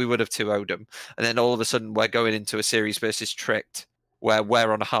 Like, we would have 2-0'd them. And then all of a sudden we're going into a series versus Tricked, where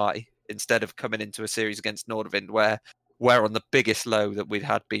we're on a high, instead of coming into a series against Nordavind, where we're on the biggest low that we'd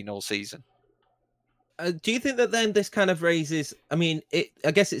had been all season. Do you think that then this kind of raises? I mean, I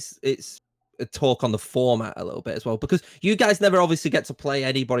guess it's a talk on the format a little bit as well, because you guys never obviously get to play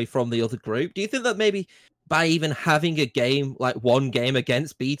anybody from the other group. Do you think that maybe by even having a game, like one game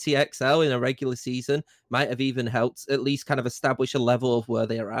against BTXL in a regular season, might have even helped at least kind of establish a level of where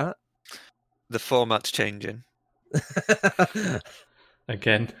they're at? The format's changing.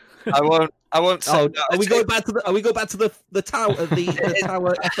 Again. I won't say. Are we going back to the tower, the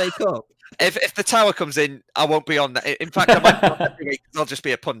tower FA Cup? If the tower comes in, I won't be on that. In fact, I might be on every week. I'll just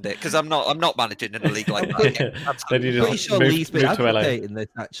be a pundit, because I'm not managing in a league like that. Then you just pretty sure Lee's been advocating this,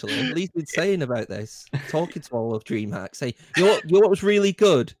 actually. Lee's been saying about this, talking to all of DreamHack, saying, you know what was really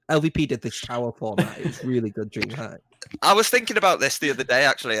good? LVP did this tower format. It was really good, DreamHack. I was thinking about this the other day,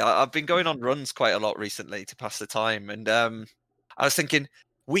 actually. I've been going on runs quite a lot recently to pass the time, and I was thinking,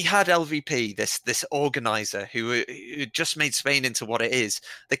 we had LVP, this organizer who just made Spain into what it is.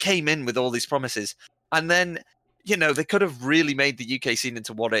 They came in with all these promises, and then, you know, they could have really made the UK scene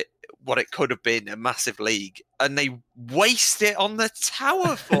into what it could have been, a massive league, and they waste it on the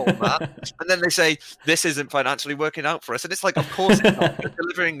tower format. And then they say, this isn't financially working out for us. And it's like, of course it's not. They're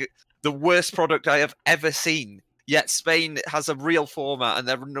delivering the worst product I have ever seen. Yet Spain has a real format and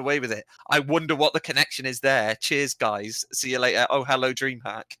they're running away with it. I wonder what the connection is there. Cheers, guys. See you later. Oh, hello,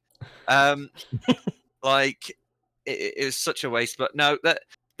 DreamHack. Like, it was such a waste. But no,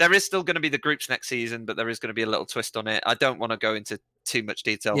 there is still going to be the groups next season, but there is going to be a little twist on it. I don't want to go into too much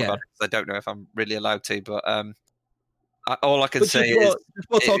detail about it, because I don't know if I'm really allowed to. But all I can say is...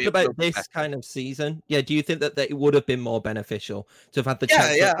 We'll talk about this kind of season. Yeah, do you think that it would have been more beneficial to have had the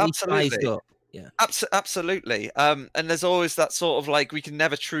chance to absolutely. size up? Yeah. Absolutely. And there's always that sort of like, we can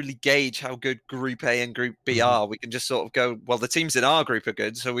never truly gauge how good Group A and Group B are. We can just sort of go, well, the teams in our group are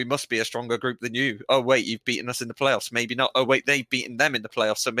good, so we must be a stronger group than you. Oh, wait, you've beaten us in the playoffs. Maybe not. Oh, wait, they've beaten them in the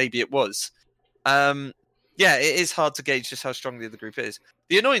playoffs, so maybe it was. Yeah, it is hard to gauge just how strong the other group is.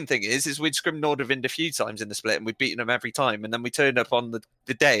 The annoying thing is we'd scrimmed Nordavind a few times in the split and we'd beaten them every time, and then we turn up on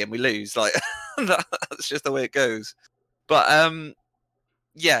the day and we lose. Like, that's just the way it goes. But,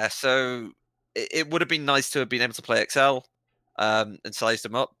 yeah, so it would have been nice to have been able to play XL and size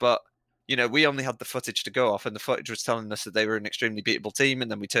them up, but we only had the footage to go off, and the footage was telling us that they were an extremely beatable team, and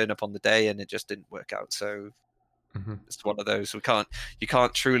then we turned up on the day and it just didn't work out. So it's one of those. You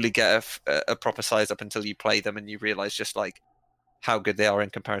can't truly get a proper size up until you play them and you realize just like how good they are in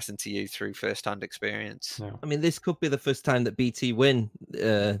comparison to you through first-hand experience. No. I mean, this could be the first time that BT win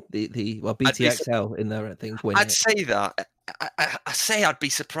BTXL in there. I think win. I'd say that. I say I'd be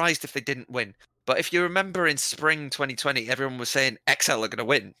surprised if they didn't win. But if you remember in spring 2020, everyone was saying XL are going to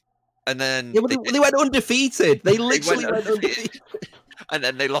win. And then they went undefeated. They literally went undefeated. And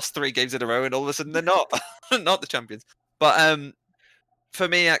then they lost 3 games in a row, and all of a sudden they're not the champions. But for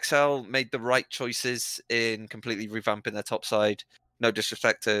me, XL made the right choices in completely revamping their top side. No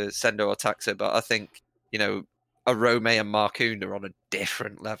disrespect to Sendo or Taxa, but I think, Arome and Marcoon are on a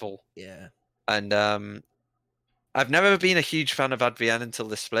different level. Yeah. And I've never been a huge fan of Advian until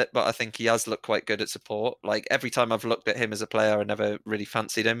this split, but I think he has looked quite good at support. Like, every time I've looked at him as a player, I never really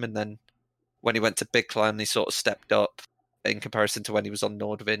fancied him. And then when he went to Big Clan, he sort of stepped up in comparison to when he was on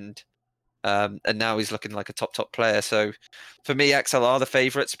Nordvind. And now he's looking like a top player. So for me, XL are the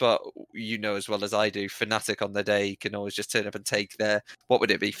favourites, but as well as I do, Fnatic on the day can always just turn up and take their, what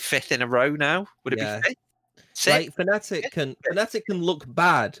would it be, 5th in a row now? Would it be 5th? Like Fnatic can look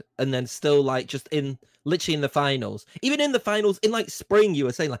bad and then still like just literally in the finals. Even in the finals in like spring, you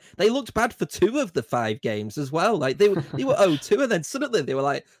were saying like they looked bad for 2 of the 5 games as well. Like they were 0-2 and then suddenly they were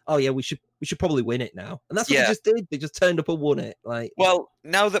like, oh yeah, we should probably win it now. And that's what they just did. They just turned up and won it. Like, well,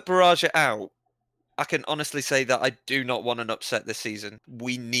 now that Barrage are out, I can honestly say that I do not want an upset this season.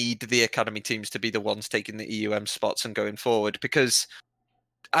 We need the academy teams to be the ones taking the EUM spots and going forward, because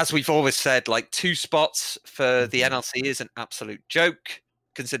as we've always said, like 2 spots for the NLC is an absolute joke,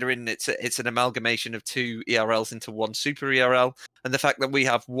 considering it's an amalgamation of 2 ERLs into 1 super ERL, and the fact that we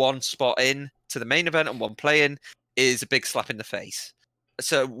have 1 spot in to the main event and 1 play-in is a big slap in the face.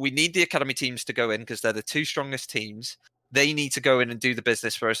 So we need the academy teams to go in because they're the 2 strongest teams. They need to go in and do the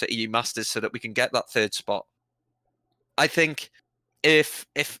business for us at EU Masters so that we can get that 3rd spot. I think if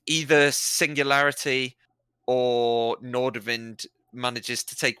either Singularity or Nordavind manages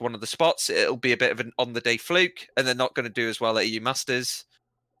to take one of the spots, it'll be a bit of an on-the-day fluke, and they're not going to do as well at EU Masters.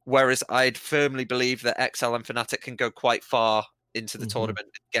 Whereas I'd firmly believe that XL and Fnatic can go quite far into the tournament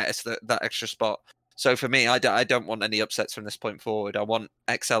and get us that extra spot. So for me, I don't want any upsets from this point forward. I want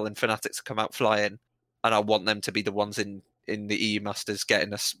XL and Fnatic to come out flying, and I want them to be the ones in the EU Masters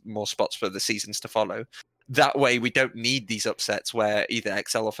getting us more spots for the seasons to follow. That way, we don't need these upsets where either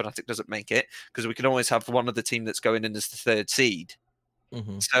XL or Fnatic doesn't make it, because we can always have one of the team that's going in as the 3rd seed.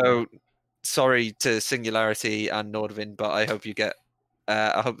 So, sorry to Singularity and Nordvind, but I hope you get.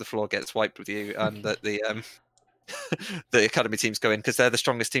 I hope the floor gets wiped with you, and that the the academy teams go in, because they're the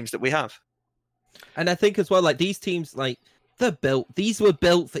strongest teams that we have. And I think as well, like these teams, like they're built. These were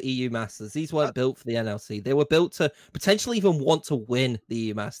built for EU Masters. These weren't built for the NLC. They were built to potentially even want to win the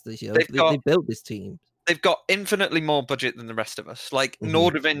EU Masters. They built this team. They've got infinitely more budget than the rest of us. Like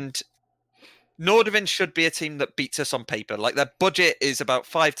Nordavind should be a team that beats us on paper. Like their budget is about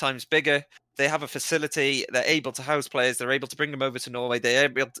 5 times bigger. They have a facility. They're able to house players. They're able to bring them over to Norway.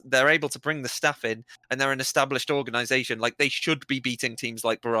 They're able to bring the staff in, and they're an established organization. Like they should be beating teams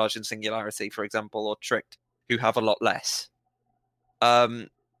like Barrage and Singularity, for example, or Tricked, who have a lot less.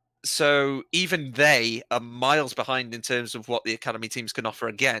 So even they are miles behind in terms of what the academy teams can offer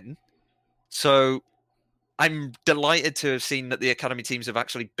again. So I'm delighted to have seen that the academy teams have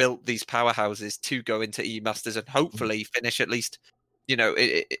actually built these powerhouses to go into EU Masters and hopefully finish at least, in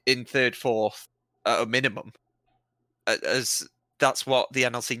 3rd, 4th at a minimum, as that's what the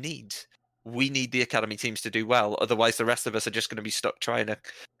NLC needs. We need the academy teams to do well. Otherwise, the rest of us are just going to be stuck trying to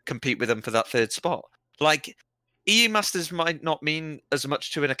compete with them for that 3rd spot. Like, EU Masters might not mean as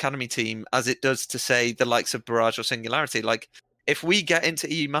much to an academy team as it does to, say, the likes of Barrage or Singularity. Like, if we get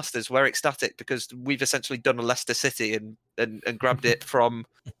into EU Masters, we're ecstatic because we've essentially done a Leicester City and grabbed it from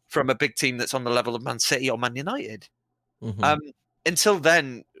a big team that's on the level of Man City or Man United. Until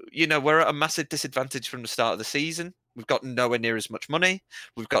then, we're at a massive disadvantage from the start of the season. We've got nowhere near as much money.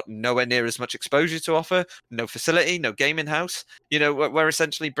 We've got nowhere near as much exposure to offer. No facility, no gaming house. We're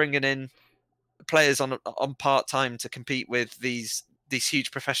essentially bringing in players on part-time to compete with these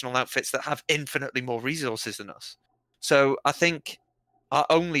huge professional outfits that have infinitely more resources than us. So I think our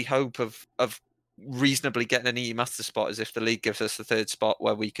only hope of reasonably getting an EU Master spot is if the league gives us the third spot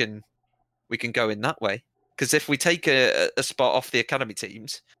where we can go in that way. Because if we take a spot off the academy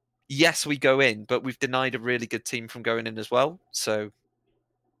teams, yes, we go in, but we've denied a really good team from going in as well. So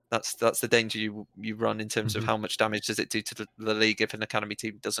that's the danger you run in terms of how much damage does it do to the league if an academy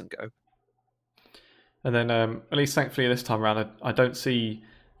team doesn't go. And then, at least thankfully this time around, I don't see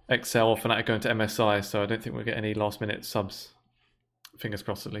Excel or Fnatic going to MSI, so I don't think we'll get any last-minute subs. Fingers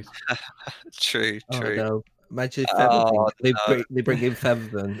crossed, at least. True. Oh, no. Imagine if they bring in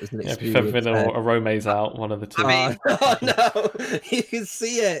Featherman as an experience. If Featherman or Rome's out, one of the two. I mean, no. You can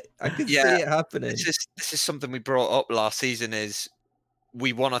see it. I can see it happening. This is something we brought up last season is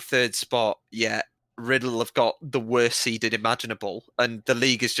we won a third spot, yet Riddle have got the worst seeded imaginable, and the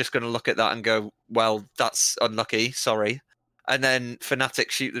league is just going to look at that and go, well, that's unlucky, sorry. And then Fnatic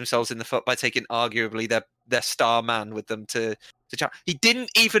shoot themselves in the foot by taking arguably their star man with them to chat. He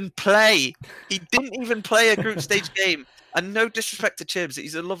didn't even play. He didn't even play a group stage game. And no disrespect to Chibs,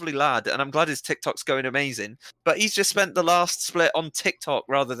 he's a lovely lad, and I'm glad his TikTok's going amazing. But he's just spent the last split on TikTok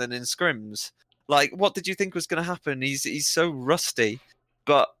rather than in scrims. Like, what did you think was going to happen? He's so rusty.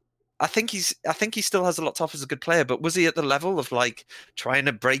 But I think he still has a lot to offer as a good player. But was he at the level of like trying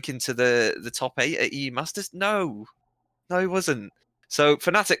to break into the top 8 at EU Masters? No, he wasn't. So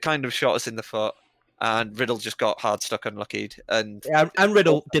Fnatic kind of shot us in the foot, and Riddle just got hard stuck unlucky. And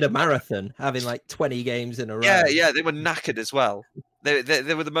Riddle did a marathon, having like 20 games in a row. Yeah, they were knackered as well.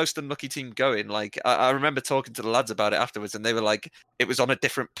 They were the most unlucky team going. Like I remember talking to the lads about it afterwards, and they were like, it was on a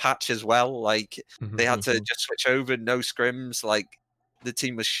different patch as well. Like they had to just switch over, no scrims. Like the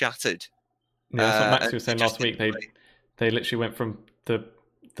team was shattered. Yeah, that's what Max was saying last week. They literally went from the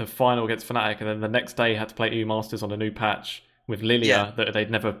final against Fnatic, and then the next day had to play EU Masters on a new patch with Lilia that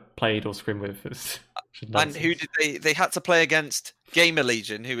they'd never played or scrim with. And who did they had to play against? Gamer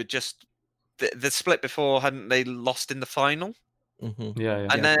Legion, who had just the split before, hadn't they lost in the final? Mm-hmm. Yeah.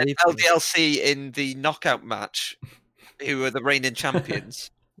 And then LDLC in the knockout match, who were the reigning champions.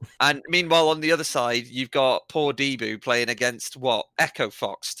 And meanwhile, on the other side, you've got poor Debu playing against Echo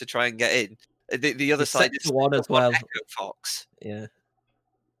Fox to try and get in. The other side is one as well. Echo Fox. Yeah.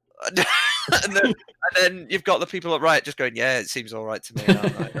 and then you've got the people at Riot just going, yeah, it seems all right to me.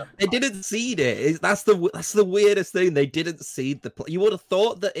 They didn't seed it. That's the weirdest thing. They didn't seed the. You would have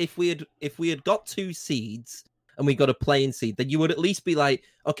thought that if we had got 2 seeds and we got a playing seed, then you would at least be like,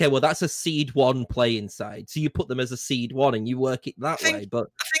 okay, well that's a seed 1 playing side, so you put them as a seed 1 and you work it that way.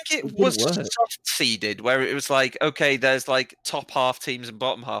 But I think it was soft seeded, where it was like, okay, there's like top half teams and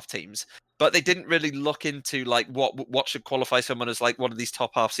bottom half teams. But they didn't really look into like what should qualify someone as like one of these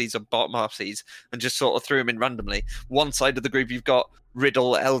top half seeds or bottom half seeds, and just sort of threw them in randomly. One side of the group you've got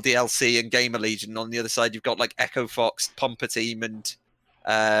Riddle, LDLC, and Gamer Legion. On the other side you've got like Echo Fox, Pomper Team, and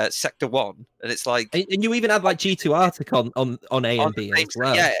Sector 1. And it's like, and you even had like G2 Arctic on A and B as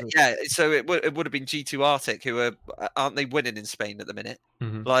well. Yeah. So it would have been G2 Arctic, who aren't they winning in Spain at the minute?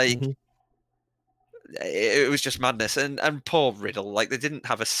 Mm-hmm. Like. Mm-hmm. It was just madness, and poor Riddle. Like they didn't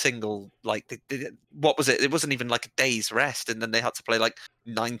have a single what was it? It wasn't even like a day's rest, and then they had to play like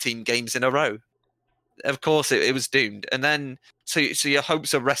 19 games in a row. Of course, it was doomed. And then so your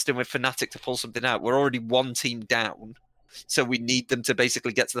hopes are resting with Fnatic to pull something out. We're already 1 team down, so we need them to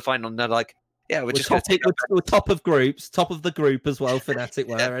basically get to the final. And they're like, yeah, we're top of groups, top of the group as well. Fnatic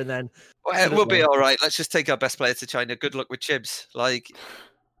were, and then we'll be all right. Let's just take our best player to China. Good luck with Chibs. Like.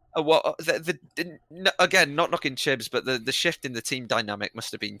 Again, not knocking Chibs, but the shift in the team dynamic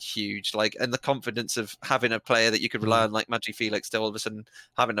must have been huge. Like, and the confidence of having a player that you could rely on, like Magi Felix, to all of a sudden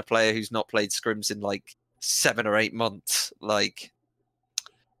having a player who's not played scrims in like 7 or 8 months. Like,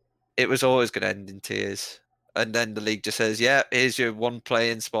 it was always going to end in tears. And then the league just says, "Yeah, here's your 1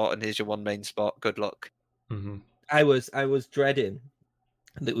 playing spot, and here's your 1 main spot. Good luck." Mm-hmm. I was dreading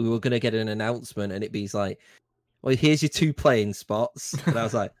that we were going to get an announcement, and it'd be like, "Well, here's your 2 playing spots," and I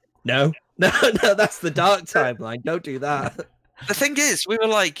was like. No, that's the dark timeline. Don't do that. The thing is, we were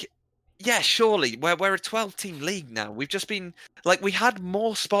like, yeah, surely, we're a 12-team league now. We've just been, like, we had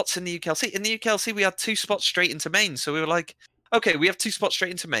more spots in the UKLC. In the UKLC, we had 2 spots straight into main. So we were like, okay, we have 2 spots straight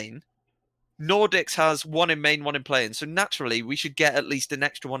into main. Nordics has 1 in main, 1 in play-ins. So naturally, we should get at least an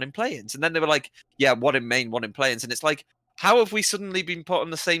extra 1 in play-ins. And then they were like, yeah, 1 in main, 1 in play-ins. And it's like, how have we suddenly been put on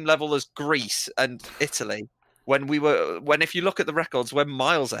the same level as Greece and Italy? When if you look at the records, we're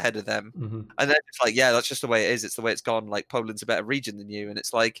miles ahead of them. Mm-hmm. And then it's like, yeah, that's just the way it is. It's the way it's gone. Like, Poland's a better region than you. And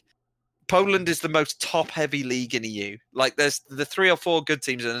it's like, Poland is the most top-heavy league in EU. Like, there's the 3 or 4 good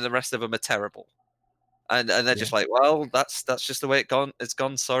teams, and then the rest of them are terrible. And they're just like, well, that's just the way it's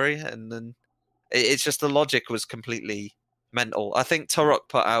gone. Sorry. And then it's just the logic was completely mental. I think Turok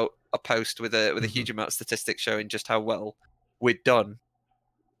put out a post with a huge amount of statistics showing just how well we'd done,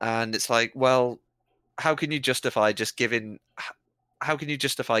 and it's like, well, how can you justify giving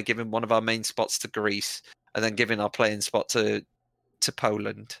one of our main spots to Greece and then giving our playing spot to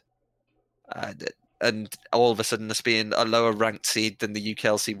Poland, and all of a sudden this being a lower ranked seed than the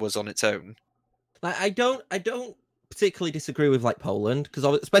UKLC was on its own? Like, I don't particularly disagree with like Poland, because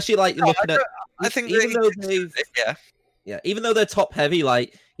especially like looking at, I think even though they've even though they're top heavy,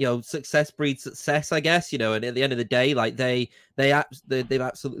 like, you know, success breeds success, I guess, you know, and at the end of the day, like they've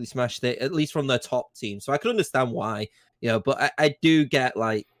absolutely smashed it, at least from their top team. So I can understand why, you know, but I do get,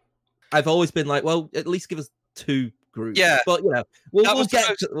 like, I've always been like, well, at least give us 2 groups. Yeah, but you know, we'll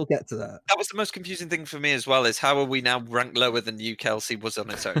get to that. That was the most confusing thing for me as well, is how are we now ranked lower than UKLC was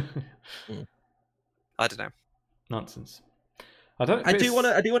on its own? I don't know. Nonsense. I do want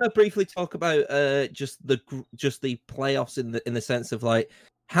to briefly talk about just the playoffs in the sense of, like,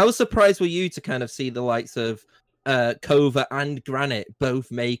 how surprised were you to kind of see the likes of Kova and Granite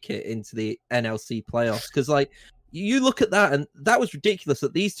both make it into the NLC playoffs? Because, like, you look at that, and that was ridiculous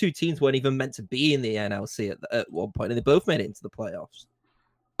that these 2 teams weren't even meant to be in the NLC at one point, and they both made it into the playoffs.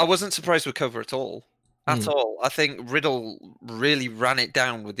 I wasn't surprised with Kova at all. At all. I think Riddle really ran it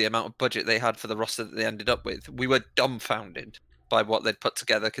down with the amount of budget they had for the roster that they ended up with. We were dumbfounded by what they'd put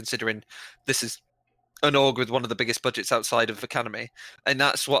together, considering this is an org with one of the biggest budgets outside of Academy. And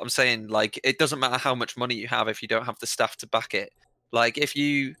that's what I'm saying. Like, it doesn't matter how much money you have if you don't have the staff to back it. Like, if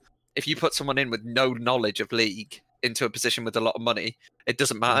you put someone in with no knowledge of League into a position with a lot of money, it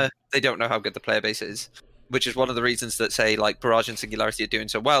doesn't matter. They don't know how good the player base is, which is one of the reasons that, say, like, Barrage and Singularity are doing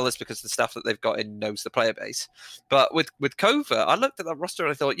so well, is because the staff that they've got in knows the player base. But with Kova, I looked at that roster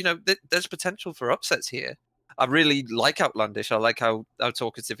and I thought, you know, there's potential for upsets here. I really like Outlandish. I like how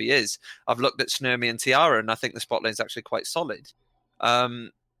talkative he is. I've looked at Snurmy and Tiara, and I think the spot lane is actually quite solid.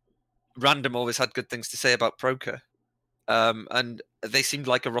 Random always had good things to say about Proker. And they seemed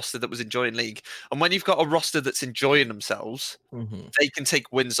like a roster that was enjoying League. And when you've got a roster that's enjoying themselves, they can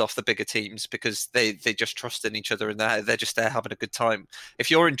take wins off the bigger teams because they just trust in each other, and they're just there having a good time.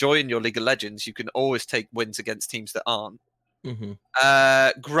 If you're enjoying your League of Legends, you can always take wins against teams that aren't.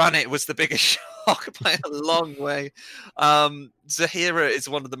 Granite was the biggest shock by a long way. Zahira is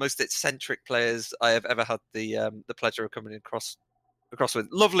one of the most eccentric players I have ever had the pleasure of coming across with.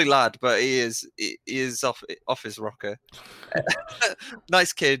 Lovely lad, but he is off his rocker.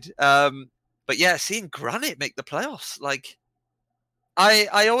 Nice kid. But yeah, seeing Granite make the playoffs, like,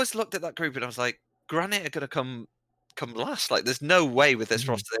 I always looked at that group and I was like, Granite are going to come last. Like, there's no way with this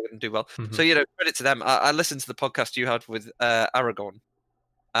roster they're going to do well. So, you know, credit to them. I listened to the podcast you had with Aragon,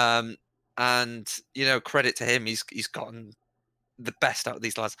 and, you know, credit to him. He's gotten the best out of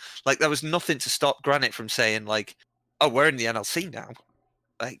these lads. Like, there was nothing to stop Granite from saying, like, oh, we're in the NLC now.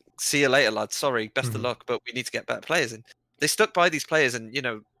 Like, see you later, lads. Sorry, best of luck, but we need to get better players in. They stuck by these players, and, you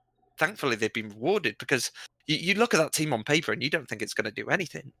know, thankfully they've been rewarded, because you look at that team on paper and you don't think it's going to do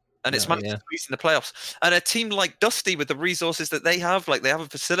anything. And it's managed to squeeze in the playoffs. And a team like Dusty, with the resources that they have, like, they have a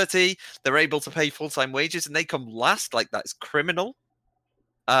facility, they're able to pay full-time wages, and they come last. Like, that's criminal.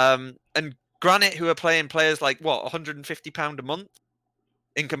 And Granite, who are playing players like, what, £150 a month?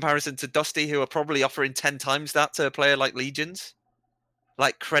 In comparison to Dusty, who are probably offering 10 times that to a player like Legions.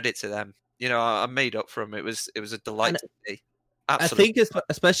 Like, credit to them. You know, I made up for them. It was a delight to see. Absolutely. I think,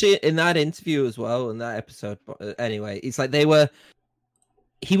 especially in that interview as well, in that episode. But anyway, it's like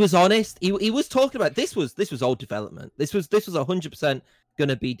he was honest. He was talking about this was all development. This was 100% going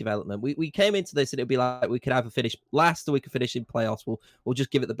to be development. We came into this and it'd be like, we could either finish last or we could finish in playoffs. We'll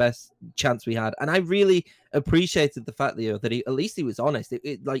just give it the best chance we had. And I really appreciated the fact that he, at least he was honest.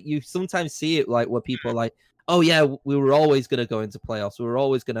 It like, you sometimes see it like where people are like, oh yeah, we were always going to go into playoffs. We were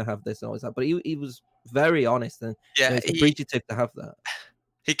always going to have this and always that. But he was very honest, and it's appreciative to have that.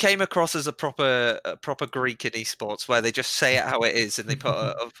 He came across as a proper Greek in esports, where they just say it how it is and they put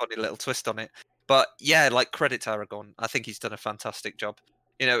a funny little twist on it. But yeah, like, credit to Aragon. I think he's done a fantastic job.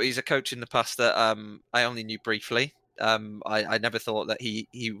 You know, he's a coach in the past that I only knew briefly. I never thought that he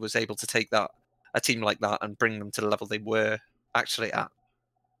was able to take a team like that and bring them to the level they were actually at.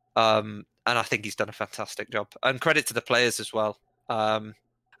 And I think he's done a fantastic job. And credit to the players as well.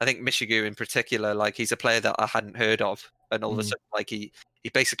 I think Michigu in particular, like, he's a player that I hadn't heard of, and all of a sudden, like, he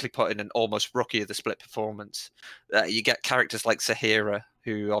basically put in an almost rookie of the split performance. You get characters like Sahira,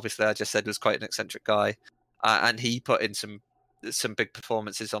 who obviously I just said was quite an eccentric guy, and he put in some some big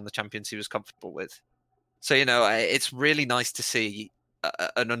performances on the champions he was comfortable with. So, it's really nice to see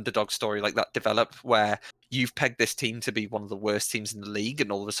an underdog story like that develop, where you've pegged this team to be one of the worst teams in the league,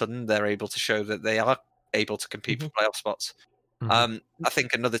 and all of a sudden they're able to show that they are able to compete for playoff spots. I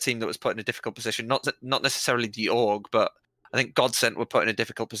think another team that was put in a difficult position, not necessarily the org, but I think Godsent were put in a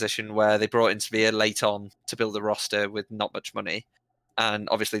difficult position where they brought in Sphere late on to build a roster with not much money. And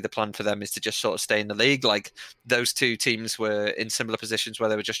obviously the plan for them is to just sort of stay in the league. Like, those two teams were in similar positions where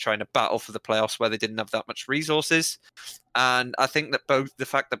they were just trying to battle for the playoffs, where they didn't have that much resources. And I think that the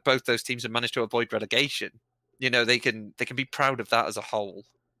fact that both those teams have managed to avoid relegation, they can be proud of that as a whole.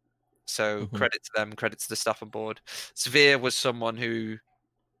 So credit to them, credit to the staff on board. Sphere was someone who,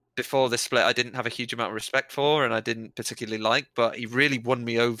 before this split, I didn't have a huge amount of respect for, and I didn't particularly like, but he really won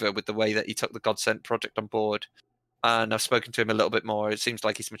me over with the way that he took the Godsent project on board. And I've spoken to him a little bit more. It seems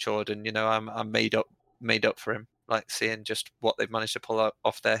like he's matured, and I'm made up for him. Like, seeing just what they've managed to pull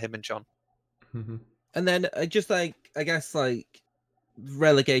off there, him and John. And then just I guess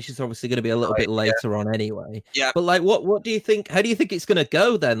relegation's obviously going to be a little bit later on anyway. Yeah. But what do you think? How do you think it's going to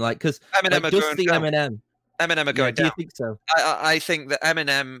go then? Like, because Eminem are going down. Do you think so? I think that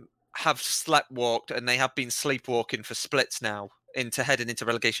Eminem have sleptwalked, and they have been sleepwalking for splits now into heading into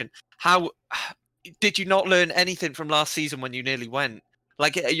relegation. How did you not learn anything from last season when you nearly went?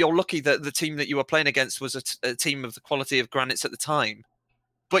 Like, you're lucky that the team that you were playing against was a team of the quality of Granites at the time.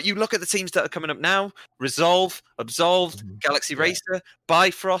 But you look at the teams that are coming up now: Resolve, Absolved, Galaxy Racer,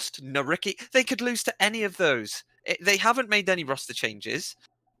 Bifrost, Nariki. They could lose to any of those. They haven't made any roster changes.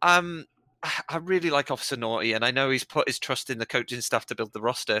 I really like Officer Naughty, and I know he's put his trust in the coaching staff to build the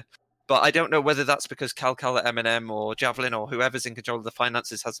roster. But I don't know whether that's because Cal at M&M or Javelin or whoever's in control of the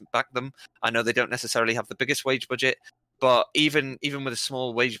finances hasn't backed them. I know they don't necessarily have the biggest wage budget, but even with a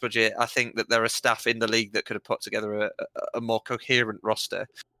small wage budget, I think that there are staff in the league that could have put together a more coherent roster,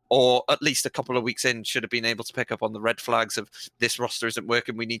 or at least a couple of weeks in should have been able to pick up on the red flags of this roster isn't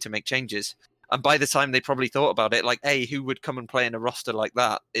working, we need to make changes. And by the time they probably thought about it, like, A, who would come and play in a roster like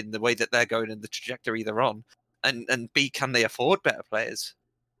that in the way that they're going and the trajectory they're on? And B, can they afford better players?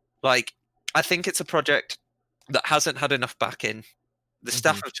 Like, I think it's a project that hasn't had enough backing. The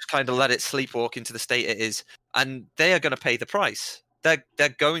staff have just kind of let it sleepwalk into the state it is, and they are going to pay the price. They're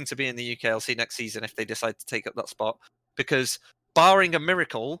going to be in the UKLC next season if they decide to take up that spot, because barring a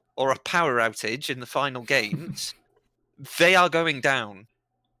miracle or a power outage in the final games, they are going down.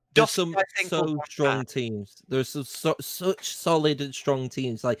 There's some strong teams. There's some such solid and strong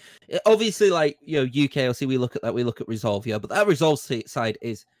teams. Like, obviously, UKLC, we look at Resolve, but that Resolve side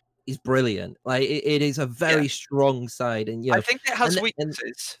is brilliant. Like, it is a very strong side, and I think it has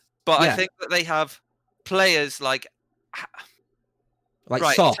weaknesses, but I think that they have players like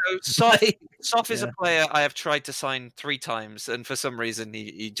Soft. So Soft is a player I have tried to sign 3 times, and for some reason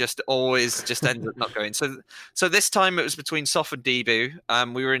he just always ends up not going. So this time it was between Soft and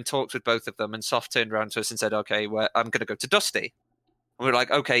Debu. We were in talks with both of them, and Soft turned around to us and said, "Okay, I'm going to go to Dusty." And we were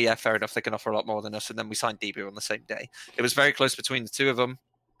like, "Okay, yeah, fair enough. They can offer a lot more than us." And then we signed Debu on the same day. It was very close between the two of them.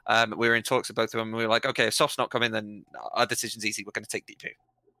 We were in talks with both of them. And we were like, "Okay, if Soft's not coming, then our decision's easy. We're going to take Debu."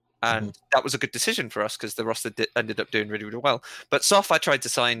 And that was a good decision for us because the roster ended up doing really, really well. But Soft, I tried to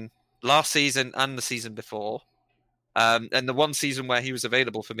sign last season and the season before. And the one season where he was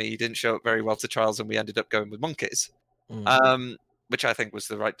available for me, he didn't show up very well to trials, and we ended up going with Monkeys, which I think was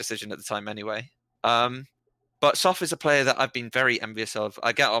the right decision at the time anyway. But Soft is a player that I've been very envious of.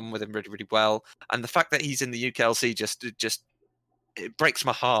 I get on with him really, really well. And the fact that he's in the UKLC just it breaks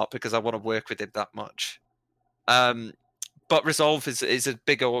my heart because I want to work with him that much. But Resolve is a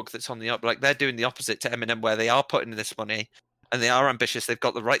big org that's on the up. Like, they're doing the opposite to Eminem, where they are putting in this money and they are ambitious. They've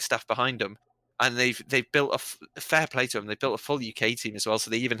got the right staff behind them, and they've built a fair play to them. They've built a full UK team as well,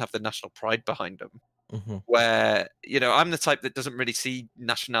 so they even have the national pride behind them. Where, I'm the type that doesn't really see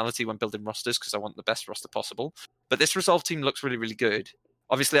nationality when building rosters because I want the best roster possible. But this Resolve team looks really, really good.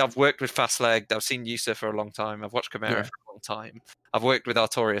 Obviously, I've worked with Fastlegged. I've seen Yusa for a long time. I've watched Chimera for a long time. I've worked with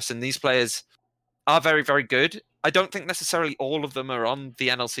Artorias, and these players are very, very good. I don't think necessarily all of them are on the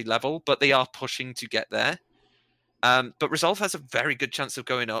NLC level, but they are pushing to get there. But Resolve has a very good chance of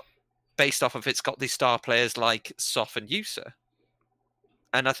going up based off of it's got these star players like Sof and Yusa.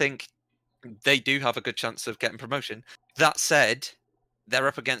 And I think they do have a good chance of getting promotion. That said, they're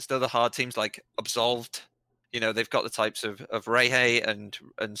up against other hard teams like Absolved. They've got the types of Rayhey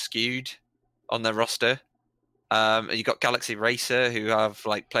and Skewed on their roster. You've got Galaxy Racer, who have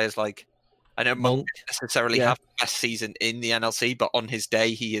players like, I know Monk doesn't necessarily have the best season in the NLC, but on his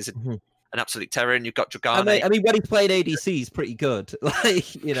day, he is an absolute terror, and you've got Dragane. I mean, when he played ADC, he's pretty good.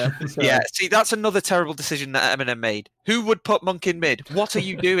 Like, you know. So. Yeah, see, that's another terrible decision that Eminem made. Who would put Monk in mid? What are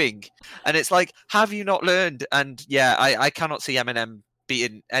you doing? And it's like, have you not learned? And yeah, I cannot see Eminem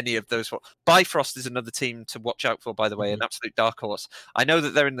beating any of those four. Bifrost is another team to watch out for, by the way, an absolute dark horse. I know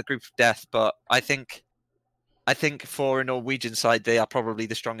that they're in the group of death, but I think for a Norwegian side, they are probably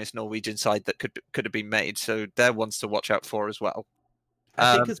the strongest Norwegian side that could have been made. So they're ones to watch out for as well.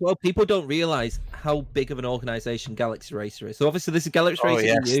 I think as well, people don't realize how big of an organization Galaxy Racer is. So obviously, this is Galaxy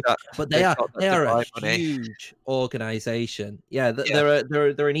Racer EU, but they are a huge organization. Yeah,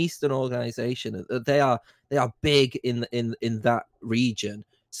 they're an Eastern organization. They are big in that region.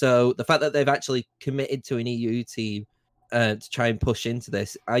 So the fact that they've actually committed to an EU team to try and push into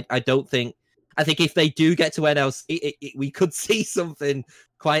this, I don't think. I think if they do get to NLC, we could see something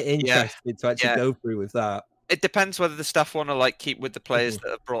quite interesting to actually go through with that. It depends whether the staff want to like keep with the players that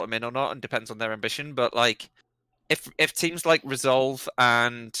have brought them in or not, and depends on their ambition. But like, if teams like Resolve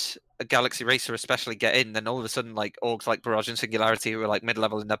and Galaxy Racer especially get in, then all of a sudden like orgs like Barrage and Singularity, who are like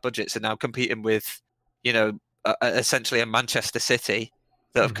mid-level in their budgets, are now competing with, you know, essentially a Manchester City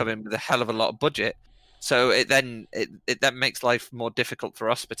that have come in with a hell of a lot of budget. So it then makes life more difficult for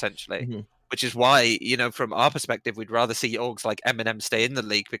us potentially. Which is why, you know, from our perspective, we'd rather see orgs like Eminem stay in the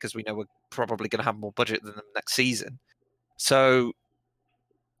league, because we know we're probably going to have more budget than them next season. So,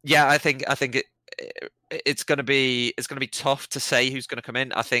 yeah, I think it's going to be tough to say who's going to come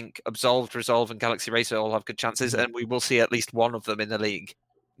in. I think Absolved, Resolve, and Galaxy Racer all have good chances, and we will see at least one of them in the league,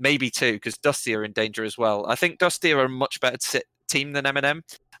 maybe two, because Dusty are in danger as well. I think Dusty are a much better team than Eminem,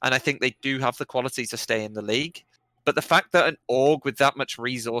 and I think they do have the quality to stay in the league. But the fact that an org with that much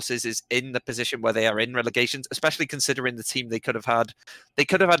resources is in the position where they are in relegations, especially considering the team they could have had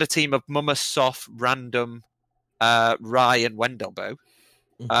a team of Mumma, Soft, Random, Rye, and Wendelbo.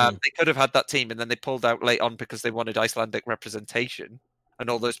 They could have had that team, and then they pulled out late on because they wanted Icelandic representation, and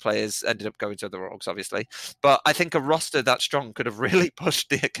all those players ended up going to other orgs, obviously. But I think a roster that strong could have really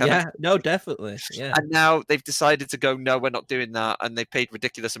pushed the academy. Yeah, no, definitely. Yeah. And now they've decided to go, no, we're not doing that, and they've paid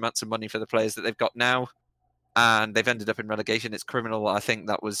ridiculous amounts of money for the players that they've got now. And they've ended up in relegation. It's criminal. I think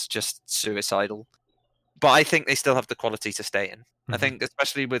that was just suicidal. But I think they still have the quality to stay in. I think,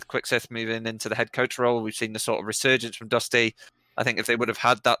 especially with Quicksith moving into the head coach role, we've seen the sort of resurgence from Dusty. I think if they would have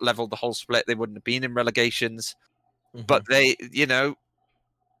had that level, the whole split, they wouldn't have been in relegations. But they, you know,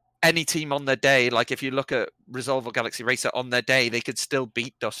 any team on their day, like if you look at Resolve or Galaxy Racer on their day, they could still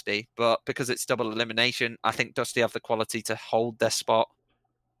beat Dusty. But because it's double elimination, I think Dusty have the quality to hold their spot.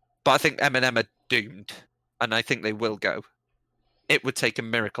 But I think Eminem are doomed. And I think they will go. It would take a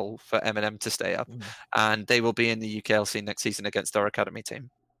miracle for Eminem to stay up. And they will be in the UKLC next season against our academy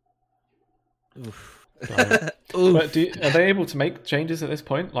team. But are they able to make changes at this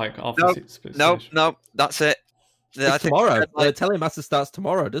point? Like after No, that's it. I think tomorrow. The Telemaster starts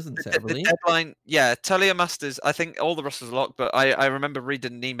tomorrow, doesn't it? The deadline, yeah. Telemasters, I think all the rosters are locked, but I remember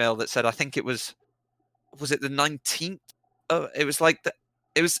reading an email that said, I think it was it the 19th? Oh, it was like,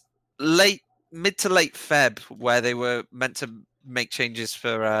 it was mid to late Feb, where they were meant to make changes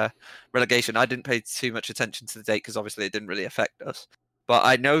for relegation. I didn't pay too much attention to the date because obviously it didn't really affect us. But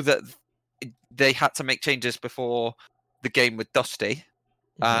I know that they had to make changes before the game with Dusty,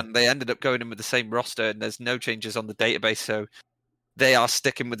 and they ended up going in with the same roster, and there's no changes on the database, so they are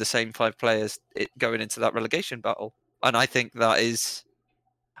sticking with the same 5 players going into that relegation battle. And I think that is...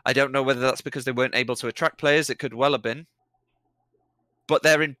 I don't know whether that's because they weren't able to attract players. It could well have been. But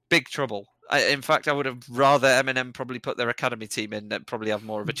they're in big trouble. In fact, I would have rather Eminem probably put their academy team in and probably have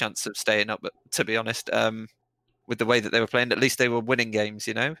more of a chance of staying up, to be honest, with the way that they were playing. At least they were winning games,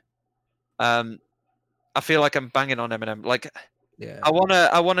 you know? I feel like I'm banging on Eminem. Like, yeah.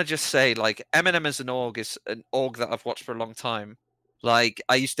 I wanna just say, like, Eminem as an org is an org that I've watched for a long time. Like,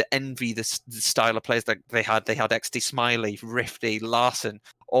 I used to envy the style of players that they had. They had XD Smiley, Rifty, Larson,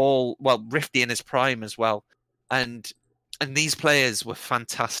 Rifty in his prime as well. And these players were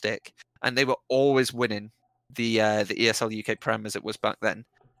fantastic. And they were always winning the ESL UK Prem as it was back then.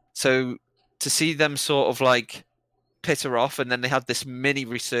 So to see them sort of like pitter off, and then they had this mini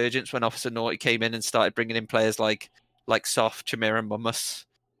resurgence when Officer Naughty came in and started bringing in players like Soft, Chimera, and Mummus,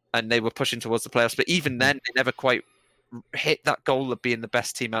 and they were pushing towards the playoffs. But even then, they never quite hit that goal of being the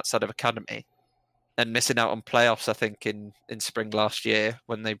best team outside of academy, and missing out on playoffs, I think, in spring last year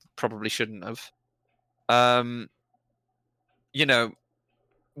when they probably shouldn't have. You know,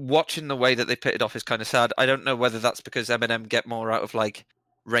 watching the way that they pitted off is kind of sad. I don't know whether that's because Eminem get more out of like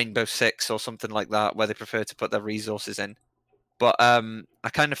Rainbow Six or something like that, where they prefer to put their resources in. But I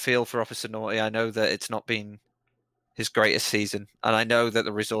kind of feel for Officer Naughty. I know that it's not been his greatest season. And I know that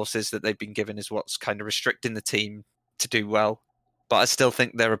the resources that they've been given is what's kind of restricting the team to do well. But I still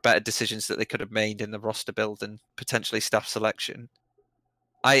think there are better decisions that they could have made in the roster build and potentially staff selection.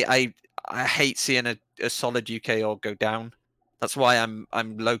 I hate seeing a solid UK org go down. That's why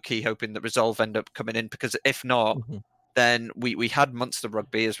I'm low key hoping that Resolve end up coming in, because if not, then we had Munster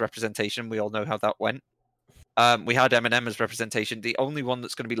Rugby as representation. We all know how that went. We had M&M as representation. The only one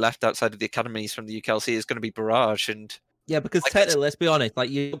that's going to be left outside of the academies from the UKLC is going to be Barrage. And yeah, because technically, let's be honest,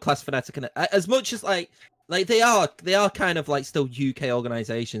 like you class Fnatic, and as much as like they are kind of like still UK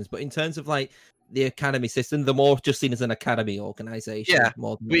organizations, but in terms of like the academy system, they're more just seen as an academy organization. Yeah,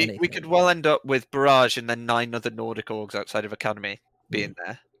 more than we anything. could well end up with Barrage and then 9 other Nordic orgs outside of academy being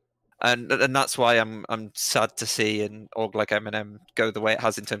there. And that's why I'm sad to see an org like M&M go the way it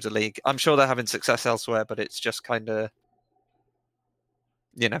has in terms of league. I'm sure they're having success elsewhere, but it's just kind of,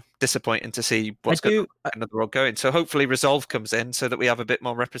 disappointing to see what's going on with another org going. So hopefully Resolve comes in so that we have a bit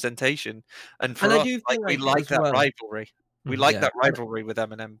more representation. And for us, we like that rivalry. We like that rivalry with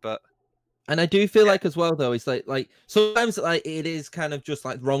M&M, but. And I do feel like as well, though, it's like sometimes like it is kind of just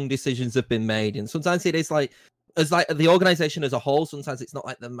like wrong decisions have been made, and sometimes it is like as like the organization as a whole. Sometimes it's not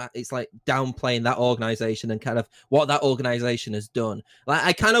like it's like downplaying that organization and kind of what that organization has done. Like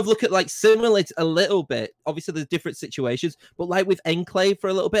I kind of look at like similarly a little bit. Obviously, there's different situations, but like with Enclave for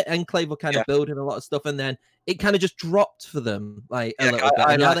a little bit, Enclave were kind of building a lot of stuff, and then it kind of just dropped for them like a little bit.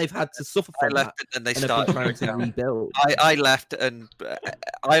 And now they've had to suffer from that. And they started trying to rebuild. I left and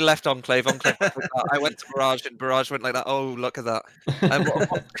I left Enclave. Enclave went like that. I went to Barrage and Barrage went like that. Oh, look at that. And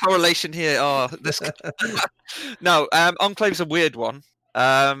what correlation here? Oh, this. No, Enclave's a weird one.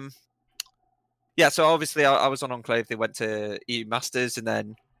 Yeah, so obviously I was on Enclave. They went to EU Masters, and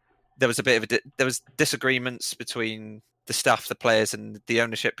then there was a bit of there was disagreements between the staff, the players, and the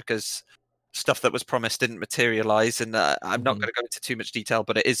ownership because stuff that was promised didn't materialize. And I'm not going to go into too much detail,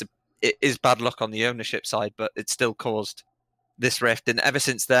 but it is bad luck on the ownership side, but it still caused this rift. And ever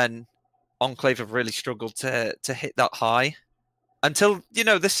since then, Enclave have really struggled to hit that high. Until,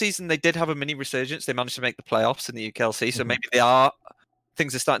 this season they did have a mini resurgence. They managed to make the playoffs in the UKLC, so maybe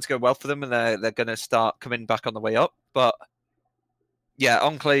things are starting to go well for them, and they're going to start coming back on the way up. But yeah,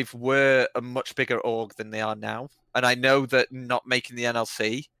 Enclave were a much bigger org than they are now, and I know that not making the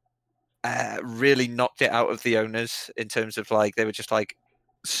NLC really knocked it out of the owners in terms of like they were just like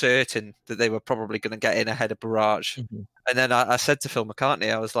certain that they were probably going to get in ahead of Barrage. And then I said to Phil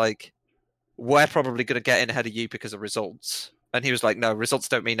McCartney, I was like, we're probably going to get in ahead of you because of results. And he was like, no, results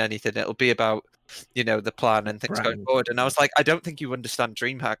don't mean anything. It'll be about, the plan and things going forward. And I was like, I don't think you understand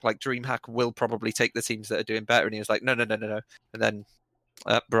DreamHack. Like, DreamHack will probably take the teams that are doing better. And he was like, no. And then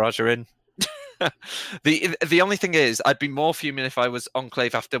Barrage are in. The only thing is, I'd be more fuming if I was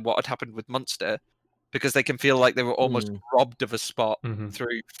Enclave after what had happened with Munster, because they can feel like they were almost robbed of a spot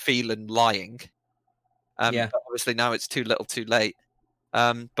through feel and lying. But obviously now it's too little too late.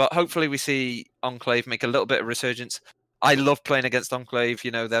 But hopefully we see Enclave make a little bit of resurgence. I love playing against Enclave.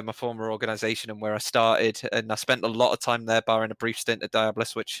 They're my former organisation and where I started, and I spent a lot of time there, barring a brief stint at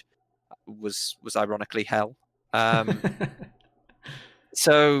Diabolus, which was ironically hell.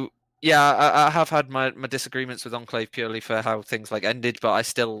 So yeah, I have had my disagreements with Enclave purely for how things like ended, but I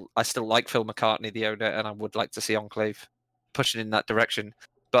still like Phil McCartney, the owner, and I would like to see Enclave pushing in that direction.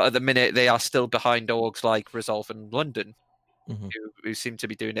 But at the minute, they are still behind orgs like Resolve and London, who seem to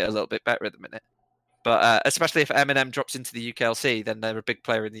be doing it a little bit better at the minute. But especially if M&M drops into the UKLC, then they're a big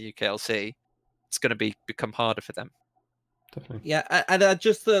player in the UKLC. It's going to become harder for them. Definitely. Yeah, and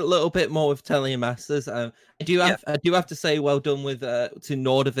just a little bit more with Telemasters. I do have to say, well done with to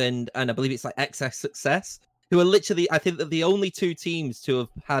Nordavind, and I believe it's like XS Success, who are literally, I think, they're the only two teams to have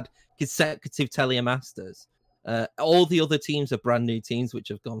had consecutive Telemasters. All the other teams are brand new teams which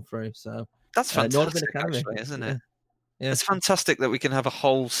have gone through. So that's fantastic, actually, isn't it? Yeah. It's fantastic that we can have a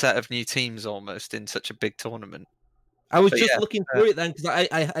whole set of new teams almost in such a big tournament. I was looking through it then because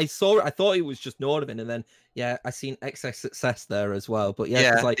I saw it. I thought it was just Nordavind, and then I seen XS Success there as well. But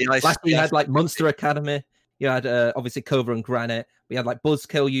like last year you had like Munster Academy. You had obviously Cobra and Granite. We had like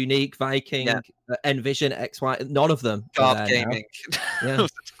Buzzkill, Unique, Viking, Envision, XY. None of them. Garb Gaming. Yeah.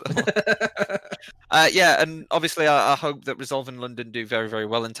 And obviously I hope that Resolve in London do very, very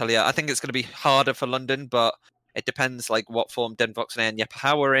well in Telia. I think it's going to be harder for London, but it depends like what form Denvoxnay and Jeppe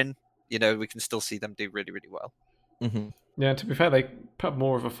Hau are in. We can still see them do really, really well. Yeah, to be fair, they put up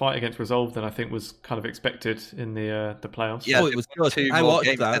more of a fight against Resolve than I think was kind of expected in the playoffs. Yeah, it was good. I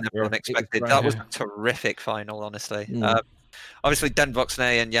watched that. Than everyone expected. That was a terrific final, honestly. Obviously,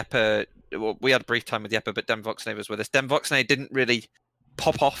 Denvoxnay and Jeppe, we had a brief time with Jeppe, but Denvoxnay was with us. Denvoxnay didn't really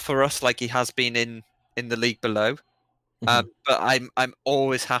pop off for us like he has been in the league below. But I'm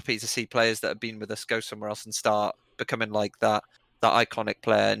always happy to see players that have been with us go somewhere else and start becoming like that iconic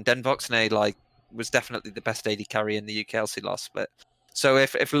player. And Den Voxnay was definitely the best AD carry in the UKLC last split. So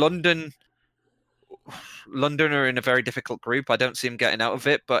if London are in a very difficult group, I don't see them getting out of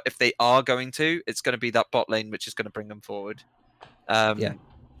it. But if they are going to, it's going to be that bot lane which is going to bring them forward.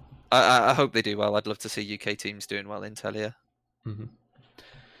 I hope they do well. I'd love to see UK teams doing well in Telia. Mm-hmm.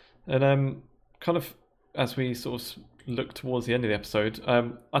 And kind of as we sort of look towards the end of the episode,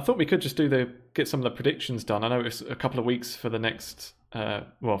 I thought we could just get some of the predictions done. I know it's a couple of weeks for the next,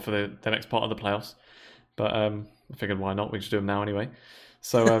 for the next part of the playoffs, but I figured why not? We just do them now anyway.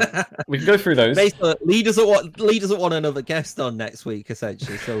 So we can go through those. Basically, Lee doesn't want another guest on next week,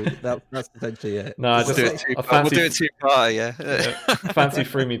 essentially. So that's essentially it. No, we'll do it too far, yeah. Fancy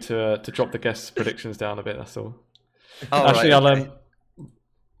Froomie to drop the guest predictions down a bit. That's all. Actually, I'll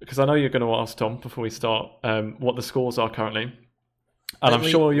because I know you're going to ask Tom before we start what the scores are currently, and I'm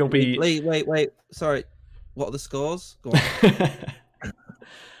sure you'll be. Wait. Sorry, what are the scores? Go on.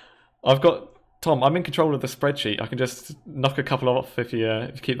 I've got. Tom, I'm in control of the spreadsheet. I can just knock a couple off if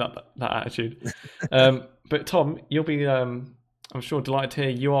you keep that attitude. But Tom, you'll be, I'm sure, delighted to hear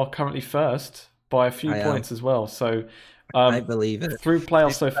you are currently first by a few points as well. So I believe it. Through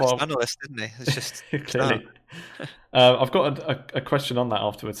playoffs so far, analyst, isn't he? It's just clearly. I've got a question on that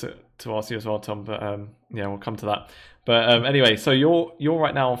afterwards to ask you as well, Tom. But we'll come to that. But anyway, so you're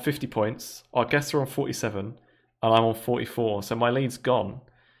right now on 50 points. Our guests are on 47, and I'm on 44. So my lead's gone.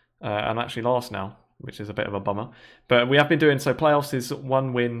 I'm actually last now, which is a bit of a bummer. But we have been doing, so playoffs is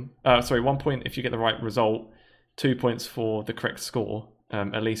 1 point if you get the right result, 2 points for the correct score,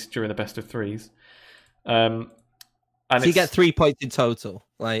 at least during the best of threes. And so you get 3 points in total,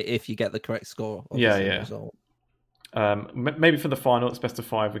 like if you get the correct score. Result. Maybe for the final, it's best of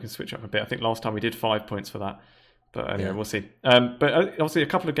 5, we can switch up a bit. I think last time we did 5 points for that. But anyway, we'll see. But obviously a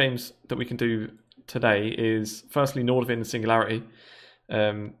couple of games that we can do today is, firstly, Nordvin and Singularity.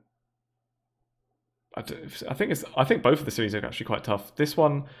 I think both of the series are actually quite tough. This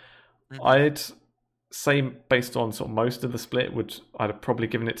one, I'd say based on sort of most of the split, I'd have probably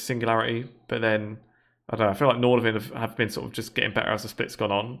given it to Singularity, but then I don't know. I feel like Nordvin have been sort of just getting better as the split's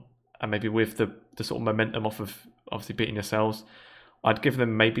gone on, and maybe with the sort of momentum off of obviously beating yourselves, I'd give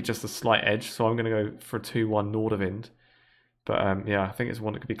them maybe just a slight edge. So I'm going to go for a 2-1 Nordvind. But I think it's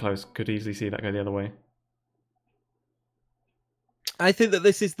one that could be close. Could easily see that go the other way. I think that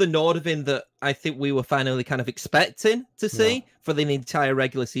this is the Nordvin that I think we were finally kind of expecting to see for the entire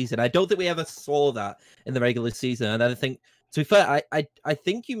regular season. I don't think we ever saw that in the regular season. And I think, to be fair, I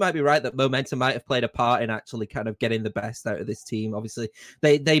think you might be right that momentum might have played a part in actually kind of getting the best out of this team. Obviously,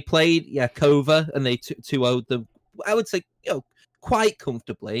 they played Kova and they 2-0'd them. I would say quite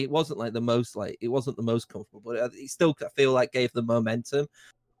comfortably. It wasn't the most comfortable, but it still, I feel like, gave them momentum.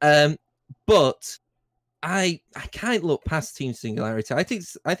 But I can't look past Team Singularity. I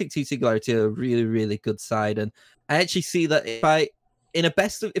think Team Singularity are a really, really good side, and I actually see that if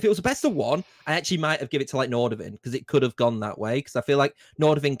it was a best of 1, I actually might have given it to Nordvin, because it could have gone that way, because I feel like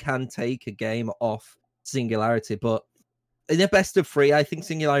Nordvin can take a game off Singularity, but in a best of 3, I think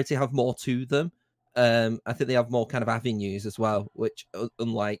Singularity have more to them. I think they have more kind of avenues as well, which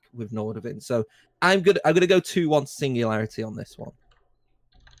unlike with Nordvin. So I'm gonna go 2-1 Singularity on this one.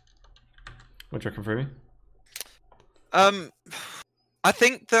 What do you reckon, Froomie? I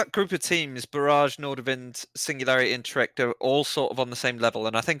think that group of teams, Barrage, Nordvind, Singularity, and Trick, are all sort of on the same level.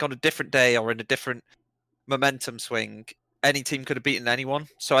 And I think on a different day or in a different momentum swing, any team could have beaten anyone.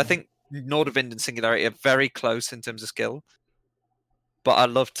 So I think Nordvind and Singularity are very close in terms of skill. But I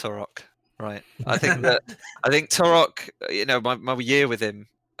love Turok, right? I think Turok, my year with him,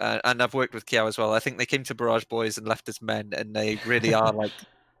 and I've worked with Kiao as well. I think they came to Barrage Boys and left as men, and they really are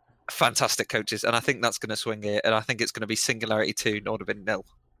fantastic coaches, and I think that's going to swing it, and I think it's going to be Singularity 2, Nordvin 0.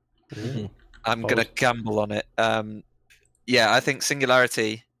 I'm going to gamble on it. I think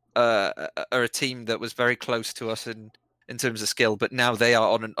Singularity are a team that was very close to us in terms of skill, but now they are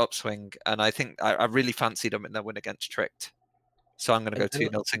on an upswing, and I think I really fancied them in their win against Tricked. So I'm going to go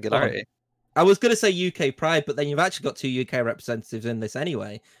 2-0 Singularity. I was going to say UK Pride, but then you've actually got 2 UK representatives in this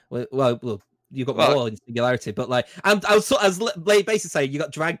anyway. Well, you've got more in Singularity, but I was basically saying you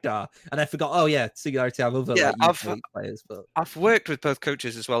got Dragdar, and I forgot. Oh yeah, Singularity have other UK players. But I've worked with both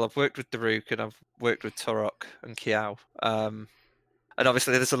coaches as well. I've worked with Daruk and I've worked with Turok and Kiao. And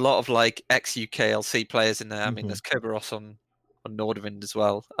obviously there's a lot of ex-UKLC players in there. I mean, there's Kerberos on Nordvind as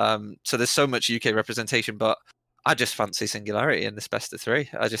well. So there's so much UK representation, but I just fancy Singularity in this best of 3.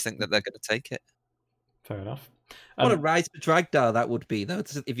 I just think that they're going to take it. Fair enough. What a rise for Dragdar that would be, though.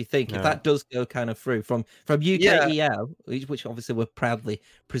 If you think if that does go kind of through from UKEL, which obviously we're proudly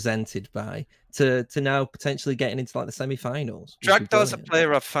presented by, to now potentially getting into like the semi-finals. Dragdar's a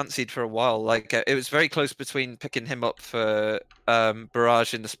player I've fancied for a while. Like it was very close between picking him up for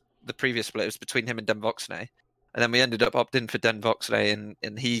Barrage in the previous split. It was between him and Den Voxnay. And then we ended up opting for Den Voxnay,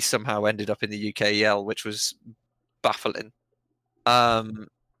 and he somehow ended up in the UKEL, which was baffling.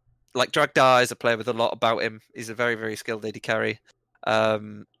 Like Dragdar is a player with a lot about him. He's a very, very skilled AD carry.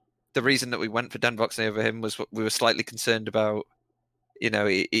 The reason that we went for Den Voxnay over him was we were slightly concerned about,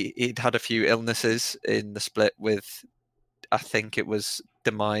 he'd had a few illnesses in the split with, I think it was